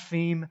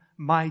blaspheme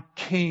my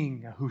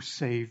King who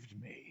saved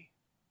me?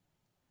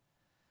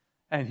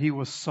 And he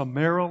was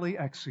summarily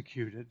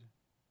executed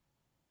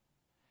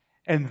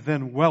and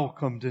then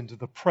welcomed into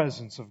the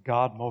presence of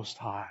God Most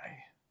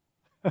High.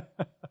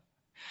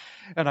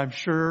 And I'm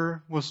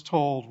sure was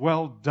told,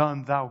 "Well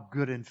done, thou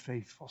good and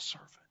faithful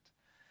servant.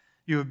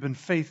 You have been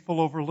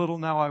faithful over little,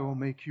 now I will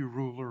make you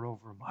ruler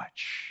over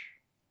much."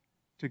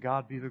 To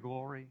God be the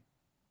glory.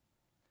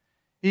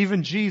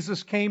 Even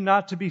Jesus came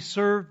not to be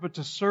served, but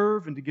to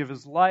serve and to give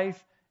His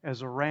life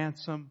as a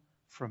ransom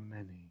for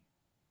many.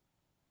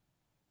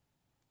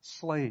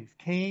 Slave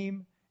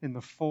came in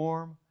the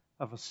form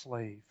of a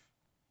slave.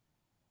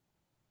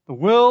 The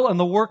will and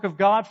the work of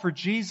God for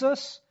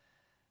Jesus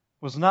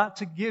was not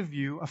to give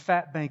you a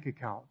fat bank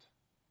account.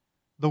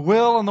 The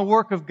will and the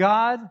work of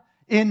God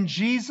in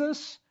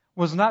Jesus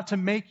was not to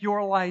make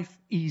your life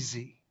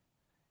easy.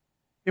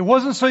 It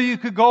wasn't so you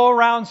could go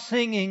around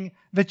singing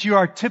that you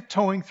are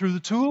tiptoeing through the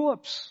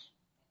tulips.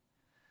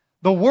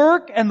 The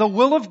work and the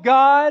will of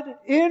God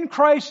in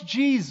Christ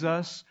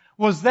Jesus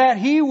was that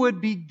He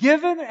would be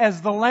given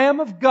as the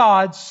Lamb of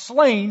God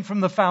slain from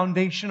the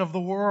foundation of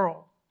the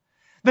world.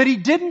 That He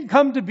didn't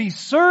come to be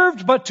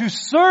served, but to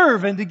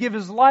serve and to give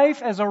His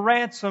life as a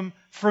ransom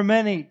for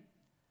many.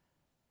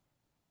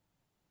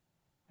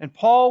 And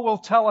Paul will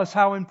tell us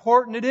how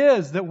important it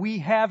is that we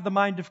have the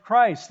mind of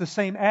Christ, the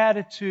same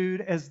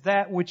attitude as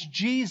that which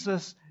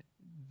Jesus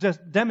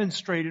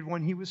demonstrated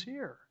when He was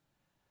here.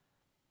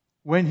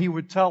 When He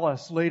would tell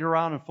us later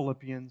on in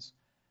Philippians,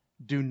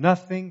 "Do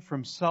nothing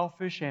from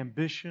selfish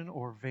ambition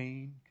or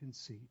vain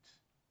conceit."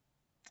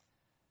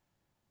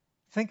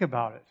 Think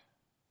about it.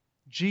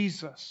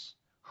 Jesus,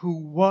 who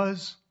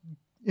was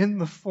in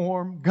the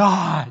form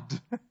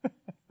God,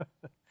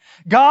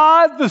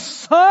 God the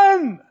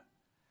Son.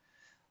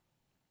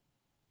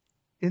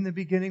 In the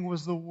beginning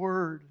was the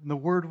Word, and the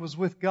Word was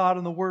with God,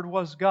 and the Word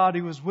was God.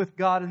 He was with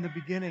God in the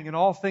beginning, and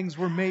all things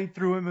were made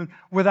through Him, and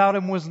without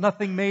Him was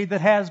nothing made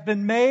that has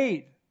been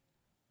made.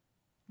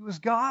 He was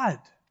God.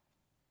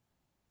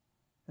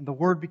 And the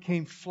Word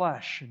became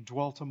flesh and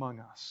dwelt among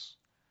us.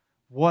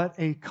 What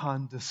a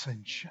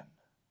condescension.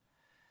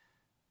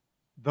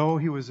 Though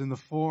He was in the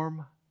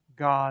form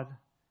God,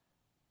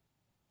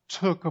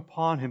 took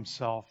upon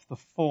Himself the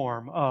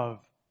form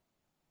of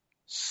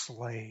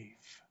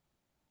slave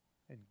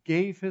and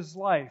gave His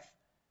life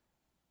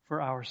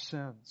for our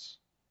sins.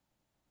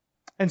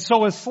 And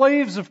so as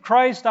slaves of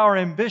Christ, our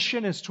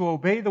ambition is to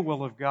obey the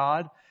will of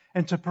God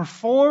and to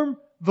perform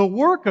the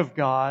work of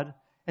God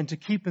and to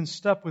keep in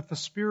step with the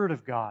Spirit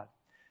of God.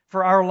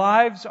 For our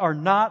lives are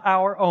not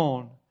our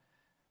own.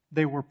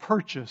 They were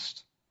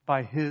purchased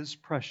by His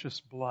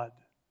precious blood.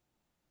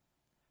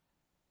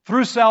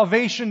 Through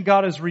salvation,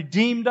 God has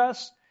redeemed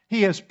us.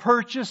 He has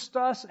purchased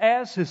us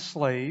as His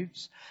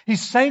slaves.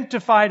 He's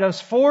sanctified us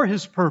for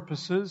His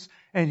purposes,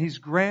 and He's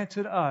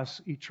granted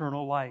us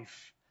eternal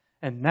life.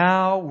 And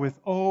now, with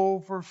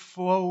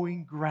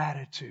overflowing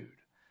gratitude,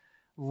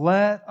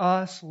 let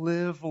us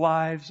live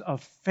lives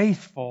of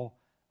faithful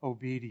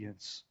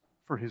obedience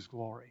for His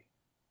glory.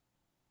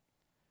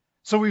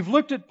 So we've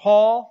looked at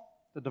Paul,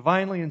 the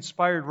divinely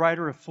inspired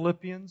writer of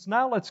Philippians.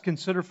 Now let's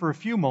consider for a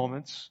few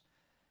moments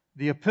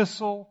the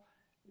epistle,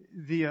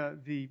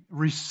 the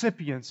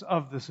recipients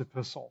of this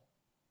epistle,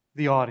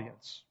 the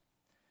audience.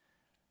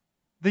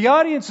 The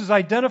audience is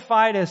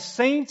identified as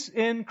saints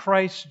in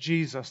Christ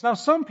Jesus. Now,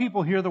 some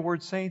people hear the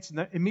word saints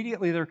and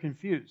immediately they're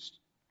confused,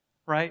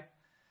 right?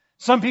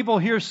 Some people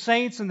hear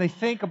saints and they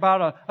think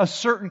about a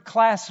certain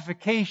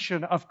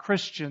classification of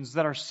Christians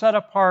that are set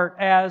apart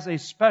as a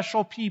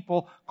special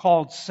people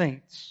called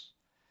saints.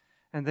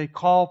 And they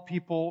call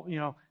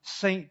people,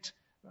 Saint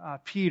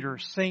Peter,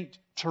 Saint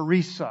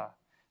Teresa,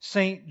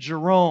 Saint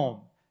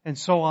Jerome, and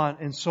so on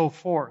and so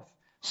forth.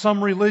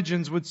 Some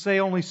religions would say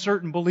only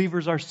certain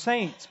believers are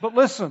saints. But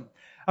listen,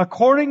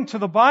 according to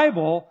the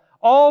Bible,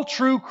 all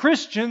true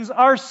Christians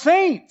are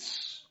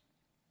saints.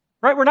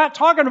 Right? We're not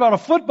talking about a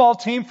football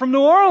team from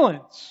New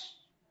Orleans.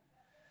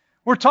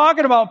 We're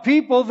talking about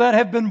people that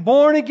have been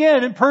born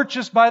again and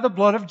purchased by the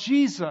blood of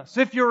Jesus.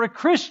 If you're a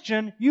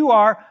Christian, you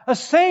are a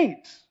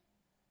saint.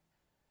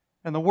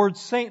 And the word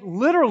saint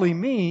literally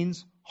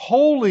means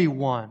holy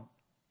one.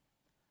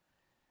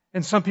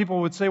 And some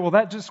people would say, well,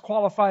 that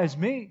disqualifies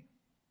me.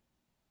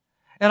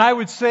 And I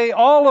would say,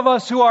 all of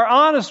us who are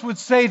honest would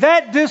say,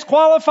 that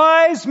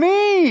disqualifies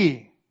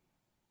me.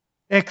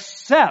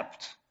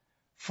 Except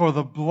for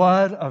the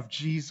blood of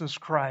Jesus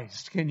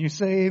Christ. Can you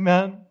say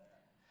amen?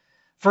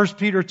 1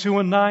 Peter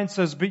 2:9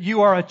 says, but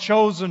you are a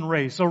chosen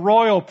race, a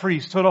royal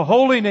priesthood, a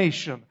holy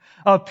nation,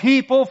 a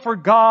people for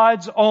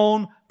God's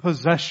own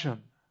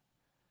possession.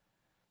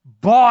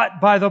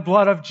 Bought by the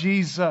blood of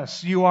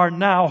Jesus, you are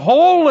now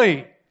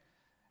holy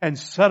and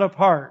set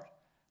apart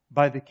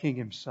by the King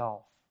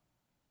Himself.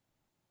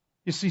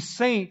 You see,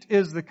 saint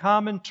is the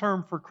common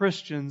term for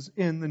Christians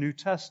in the New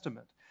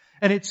Testament.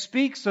 And it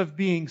speaks of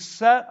being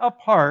set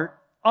apart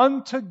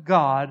unto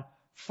God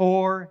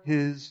for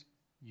His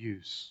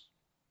use.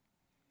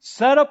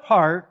 Set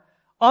apart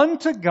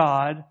unto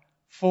God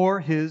for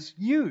His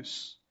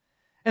use.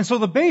 And so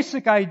the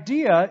basic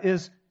idea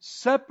is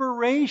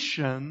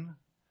separation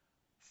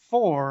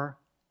for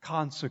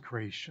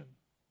consecration.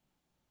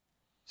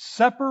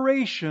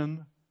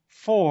 Separation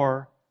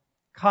for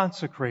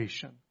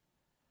consecration.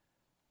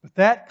 But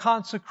that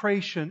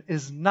consecration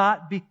is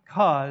not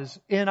because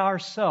in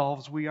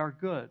ourselves we are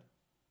good.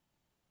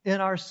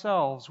 In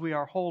ourselves we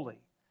are holy.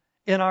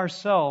 In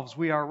ourselves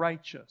we are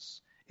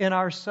righteous. In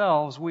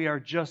ourselves we are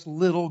just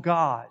little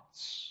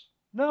gods.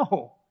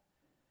 No.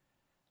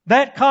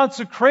 That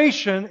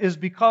consecration is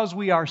because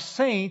we are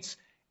saints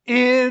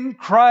in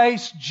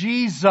Christ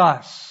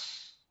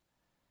Jesus.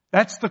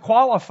 That's the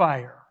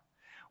qualifier.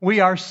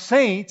 We are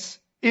saints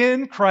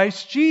in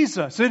Christ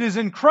Jesus. It is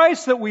in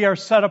Christ that we are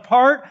set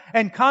apart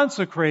and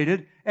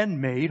consecrated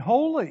and made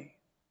holy.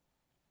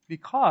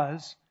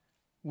 Because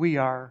we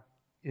are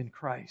in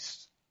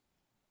Christ.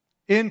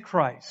 In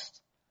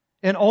Christ.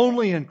 And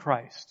only in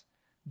Christ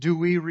do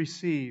we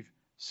receive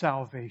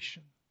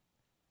salvation,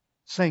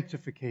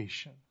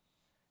 sanctification,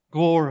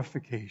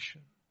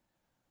 glorification.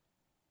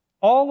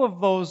 All of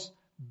those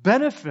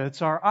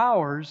benefits are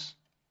ours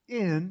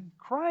in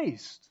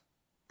Christ.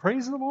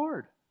 Praise the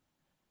Lord.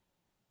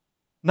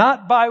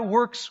 Not by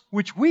works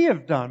which we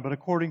have done, but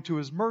according to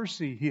His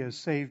mercy He has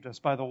saved us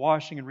by the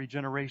washing and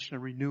regeneration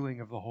and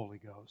renewing of the Holy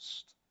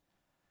Ghost.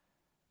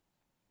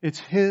 It's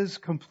His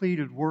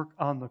completed work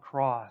on the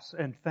cross,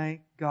 and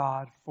thank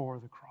God for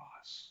the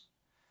cross.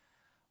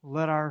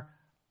 Let our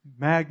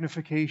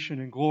magnification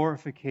and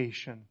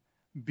glorification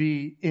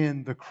be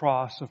in the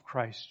cross of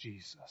Christ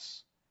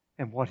Jesus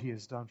and what He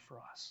has done for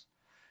us.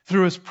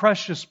 Through His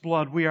precious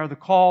blood, we are the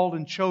called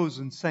and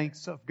chosen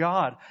saints of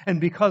God. And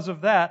because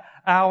of that,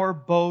 our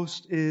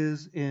boast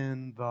is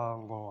in the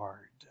Lord.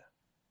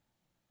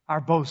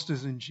 Our boast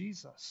is in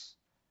Jesus.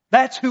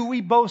 That's who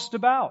we boast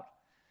about.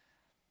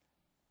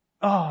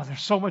 Oh,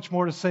 there's so much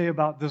more to say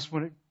about this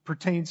when it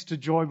pertains to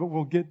joy, but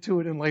we'll get to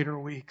it in later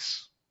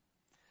weeks.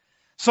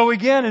 So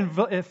again,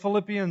 in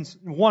Philippians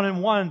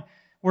 1:1,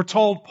 we're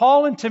told,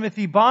 Paul and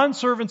Timothy,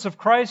 bondservants of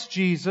Christ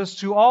Jesus,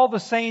 to all the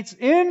saints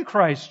in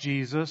Christ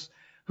Jesus,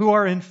 who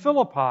are in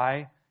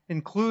Philippi,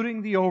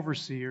 including the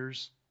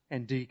overseers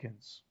and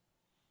deacons.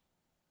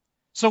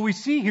 So we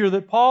see here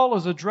that Paul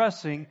is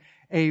addressing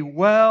a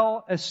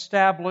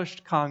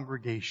well-established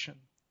congregation.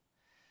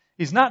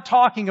 He's not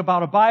talking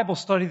about a Bible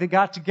study that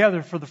got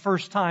together for the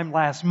first time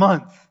last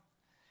month.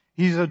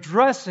 He's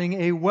addressing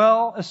a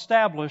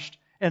well-established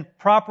and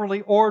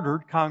properly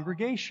ordered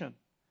congregation.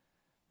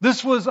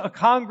 This was a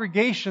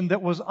congregation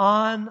that was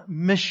on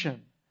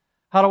mission.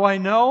 How do I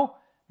know?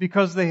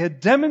 Because they had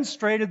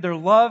demonstrated their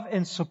love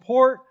and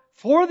support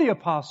for the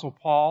Apostle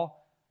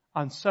Paul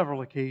on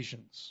several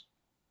occasions.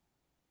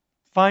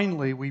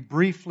 Finally, we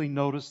briefly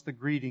notice the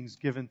greetings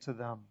given to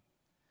them.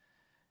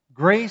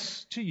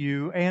 Grace to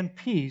you and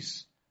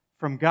peace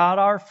from God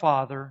our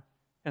Father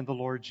and the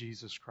Lord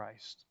Jesus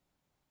Christ.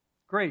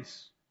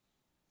 Grace.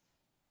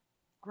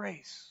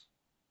 Grace.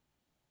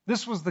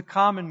 This was the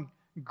common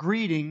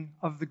greeting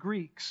of the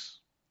Greeks.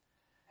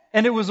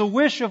 And it was a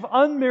wish of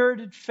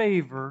unmerited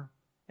favor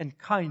and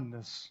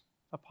kindness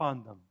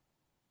upon them.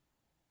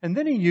 And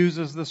then he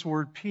uses this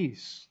word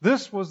peace.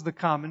 This was the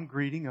common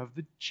greeting of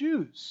the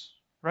Jews.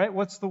 Right?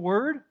 What's the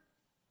word?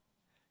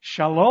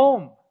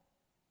 Shalom.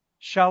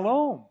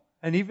 Shalom.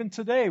 And even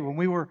today, when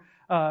we were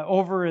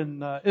over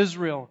in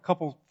Israel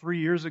a 3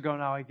 years ago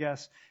now, I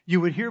guess,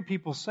 you would hear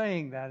people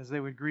saying that as they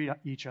would greet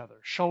each other.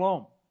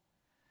 Shalom.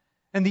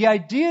 And the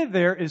idea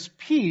there is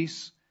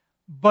peace,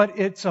 but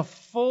it's a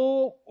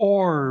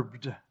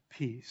full-orbed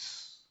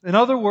peace. In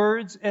other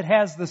words, it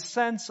has the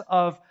sense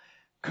of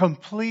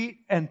complete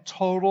and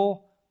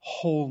total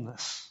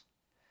wholeness.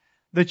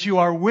 That you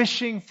are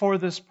wishing for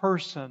this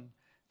person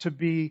to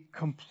be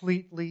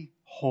completely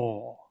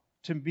whole.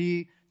 To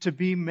be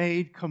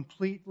made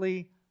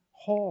completely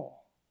whole.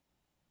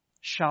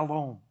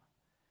 Shalom.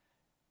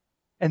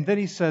 And then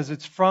he says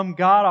it's from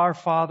God our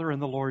Father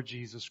and the Lord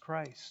Jesus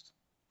Christ.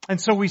 And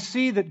so we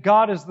see that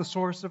God is the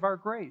source of our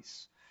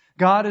grace.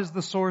 God is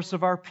the source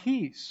of our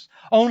peace.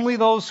 Only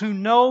those who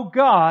know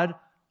God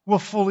will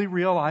fully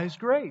realize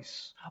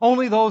grace.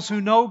 Only those who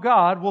know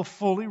God will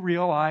fully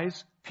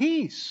realize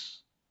peace.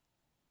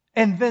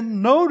 And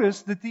then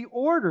notice that the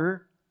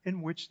order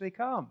in which they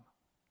come.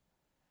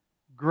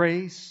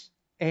 Grace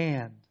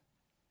and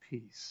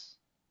peace.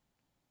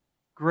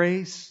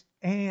 Grace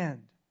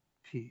and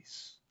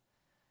peace.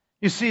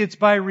 You see, it's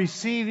by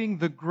receiving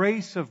the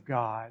grace of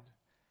God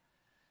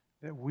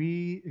that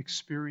we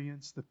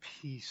experience the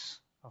peace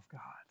of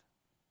God.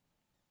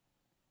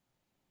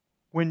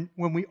 When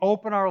we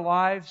open our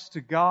lives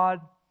to God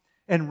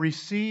and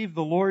receive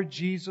the Lord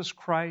Jesus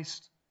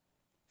Christ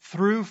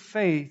through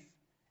faith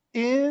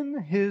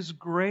in His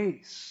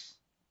grace,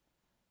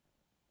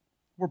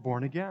 we're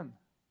born again.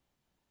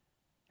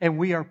 And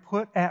we are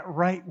put at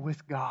right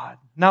with God.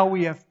 Now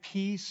we have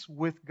peace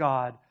with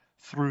God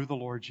through the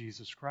Lord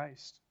Jesus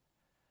Christ.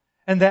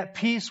 And that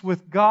peace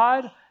with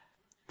God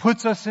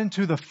puts us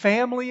into the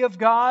family of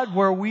God,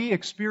 where we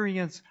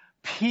experience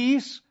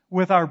peace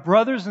with our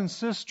brothers and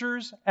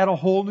sisters at a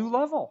whole new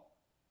level.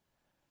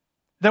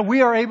 That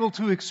we are able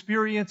to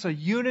experience a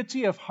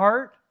unity of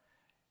heart.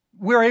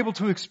 We're able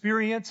to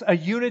experience a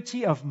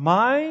unity of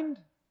mind.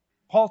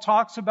 Paul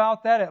talks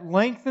about that at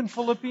length in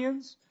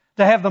Philippians.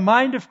 To have the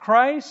mind of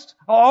Christ,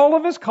 all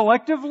of us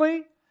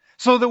collectively,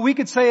 so that we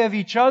could say of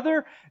each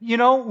other,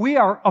 we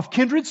are of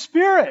kindred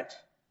spirit,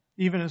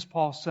 even as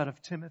Paul said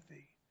of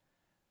Timothy.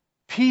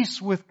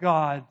 Peace with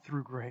God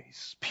through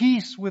grace,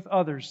 peace with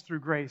others through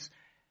grace,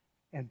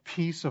 and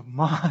peace of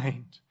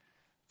mind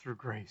through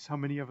grace. How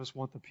many of us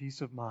want the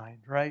peace of mind,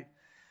 right?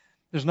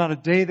 There's not a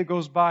day that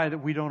goes by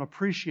that we don't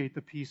appreciate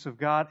the peace of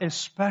God,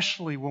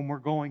 especially when we're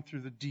going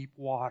through the deep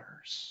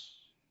waters.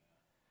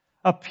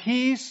 A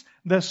peace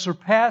that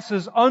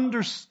surpasses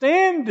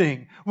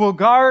understanding will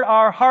guard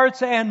our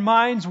hearts and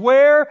minds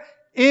where?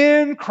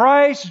 In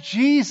Christ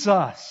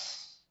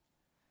Jesus.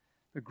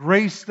 The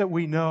grace that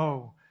we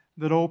know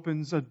that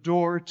opens a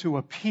door to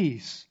a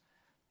peace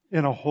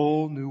in a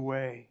whole new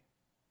way.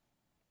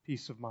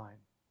 Peace of mind.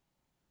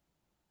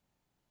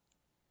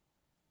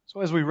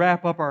 So as we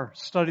wrap up our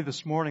study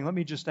this morning, let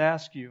me just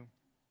ask you,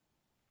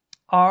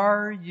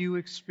 are you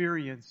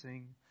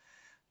experiencing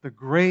the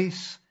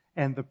grace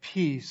and the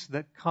peace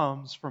that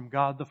comes from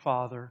God the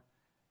Father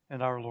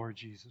and our Lord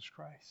Jesus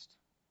Christ?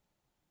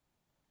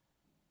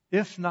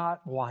 If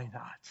not, why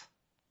not?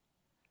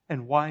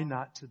 And why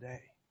not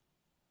today?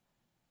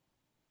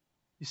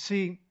 You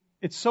see,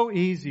 it's so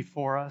easy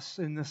for us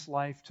in this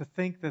life to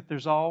think that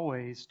there's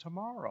always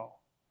tomorrow.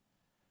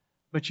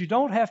 But you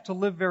don't have to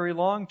live very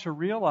long to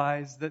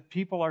realize that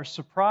people are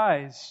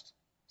surprised,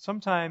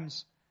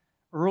 sometimes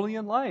early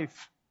in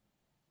life,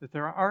 that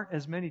there aren't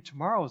as many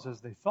tomorrows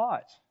as they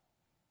thought.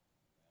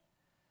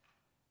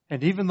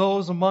 And even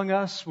those among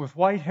us with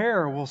white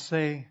hair will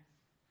say,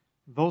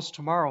 those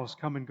tomorrows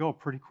come and go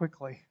pretty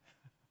quickly.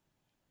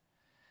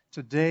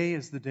 Today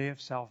is the day of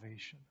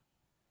salvation.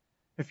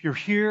 If you're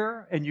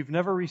here and you've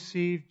never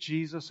received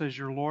Jesus as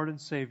your Lord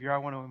and Savior, I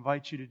want to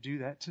invite you to do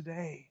that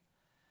today.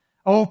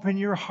 Open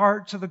your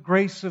heart to the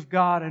grace of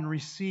God and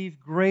receive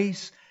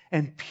grace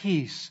and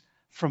peace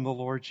from the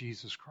Lord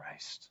Jesus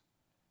Christ.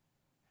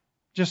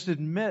 Just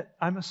admit,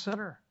 I'm a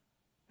sinner.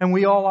 And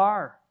we all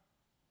are.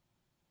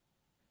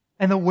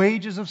 And the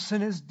wages of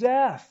sin is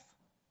death.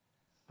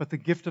 But the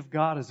gift of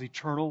God is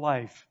eternal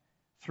life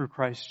through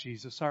Christ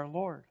Jesus our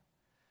Lord.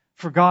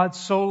 For God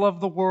so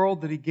loved the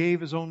world that He gave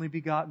His only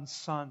begotten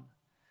Son,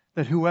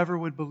 that whoever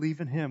would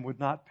believe in Him would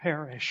not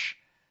perish,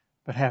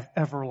 but have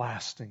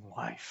everlasting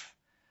life.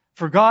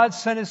 For God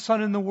sent His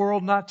Son in the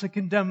world not to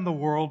condemn the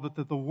world, but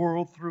that the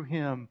world through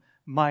Him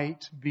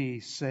might be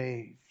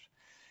saved.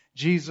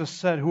 Jesus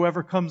said,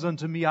 whoever comes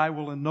unto me, I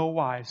will in no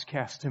wise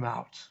cast him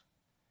out.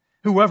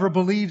 Whoever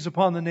believes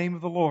upon the name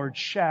of the Lord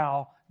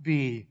shall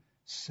be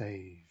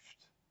saved.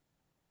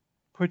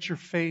 Put your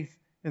faith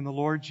in the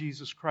Lord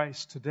Jesus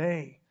Christ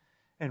today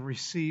and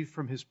receive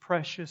from His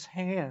precious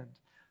hand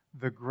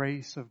the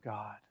grace of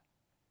God.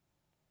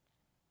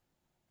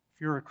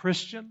 If you're a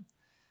Christian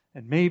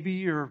and maybe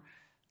you're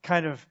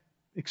kind of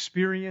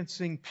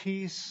experiencing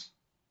peace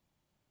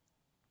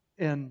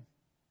in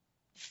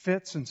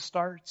fits and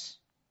starts,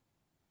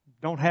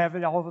 don't have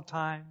it all the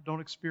time,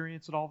 don't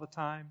experience it all the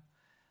time,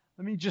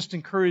 let me just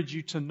encourage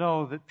you to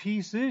know that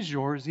peace is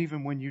yours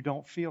even when you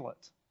don't feel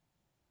it.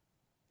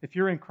 If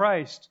you're in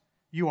Christ,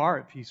 you are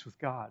at peace with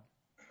God.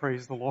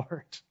 Praise the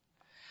Lord.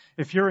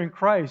 If you're in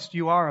Christ,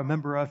 you are a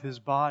member of His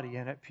body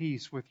and at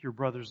peace with your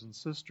brothers and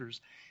sisters,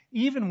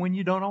 even when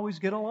you don't always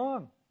get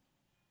along.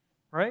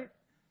 Right?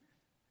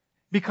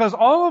 Because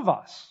all of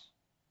us,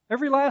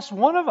 every last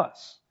one of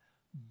us,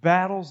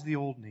 battles the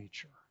old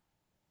nature.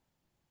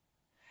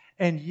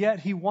 And yet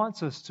He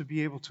wants us to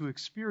be able to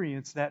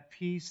experience that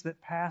peace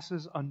that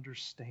passes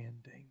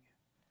understanding.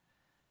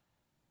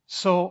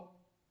 So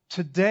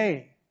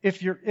today,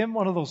 if you're in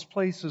one of those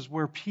places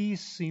where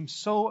peace seems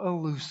so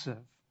elusive,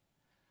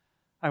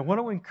 I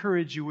want to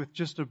encourage you with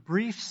just a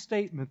brief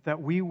statement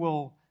that we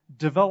will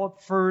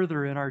develop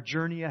further in our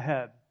journey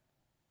ahead.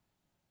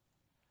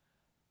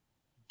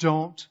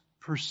 Don't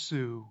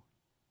pursue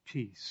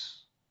peace.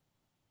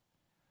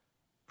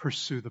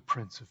 Pursue the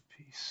Prince of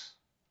Peace.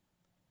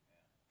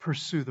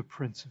 Pursue the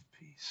Prince of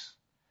Peace.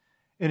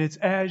 And it's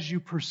as you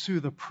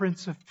pursue the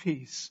Prince of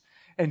Peace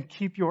and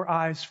keep your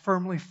eyes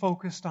firmly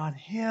focused on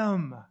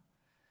Him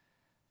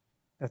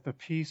that the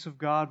peace of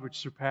God, which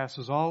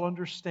surpasses all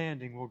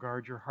understanding, will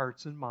guard your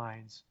hearts and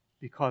minds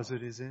because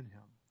it is in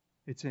Him.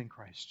 It's in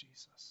Christ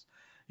Jesus.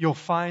 You'll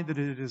find that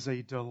it is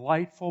a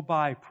delightful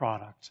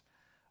byproduct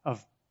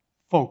of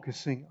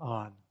focusing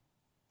on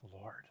the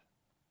Lord.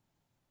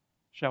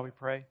 Shall we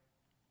pray?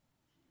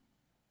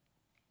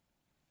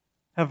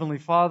 Heavenly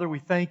Father, we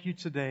thank You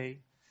today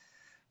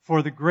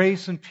for the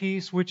grace and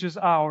peace which is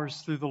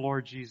ours through the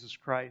Lord Jesus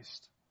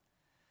Christ.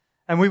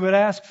 And we would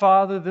ask,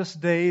 Father, this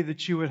day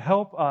that You would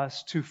help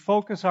us to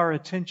focus our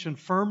attention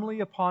firmly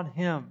upon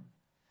Him.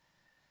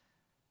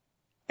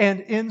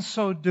 And in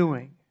so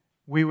doing,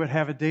 we would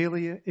have a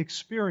daily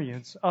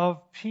experience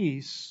of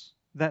peace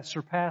that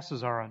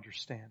surpasses our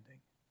understanding.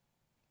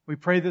 We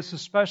pray this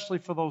especially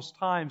for those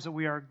times that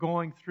we are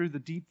going through the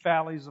deep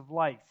valleys of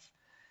life,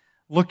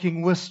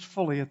 looking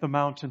wistfully at the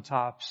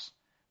mountaintops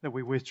that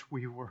we wish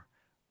we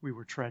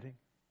were treading.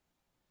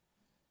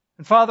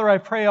 And Father, I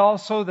pray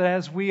also that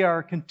as we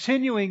are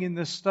continuing in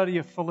this study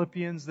of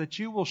Philippians, that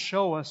You will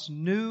show us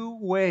new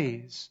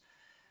ways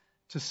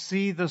to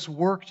see this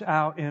worked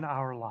out in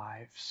our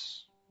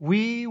lives.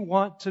 We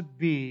want to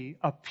be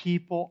a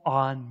people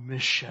on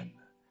mission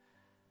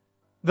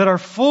that are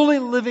fully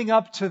living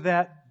up to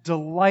that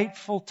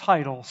delightful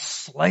title,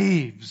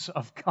 slaves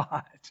of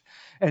God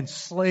and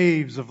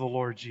slaves of the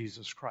Lord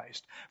Jesus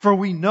Christ. For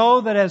we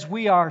know that as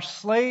we are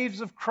slaves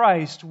of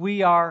Christ,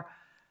 we are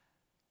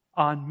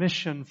on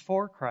mission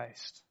for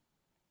Christ.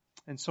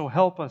 And so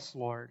help us,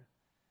 Lord.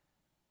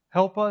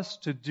 Help us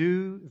to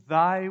do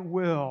Thy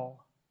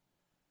will.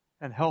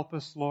 And help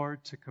us,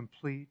 Lord, to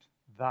complete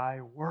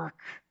Thy work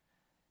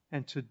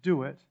and to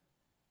do it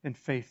in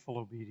faithful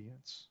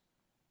obedience.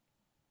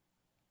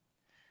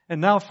 And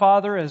now,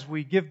 Father, as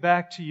we give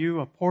back to You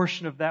a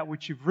portion of that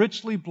which You've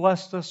richly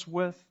blessed us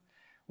with,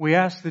 we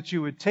ask that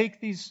You would take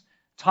these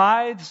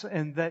tithes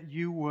and that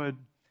You would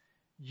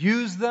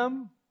use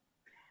them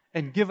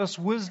and give us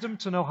wisdom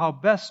to know how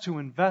best to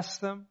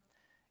invest them,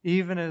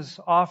 even as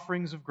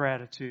offerings of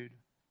gratitude.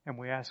 And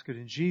we ask it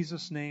in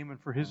Jesus' name and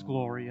for His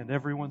glory. And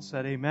everyone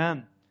said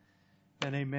amen and amen.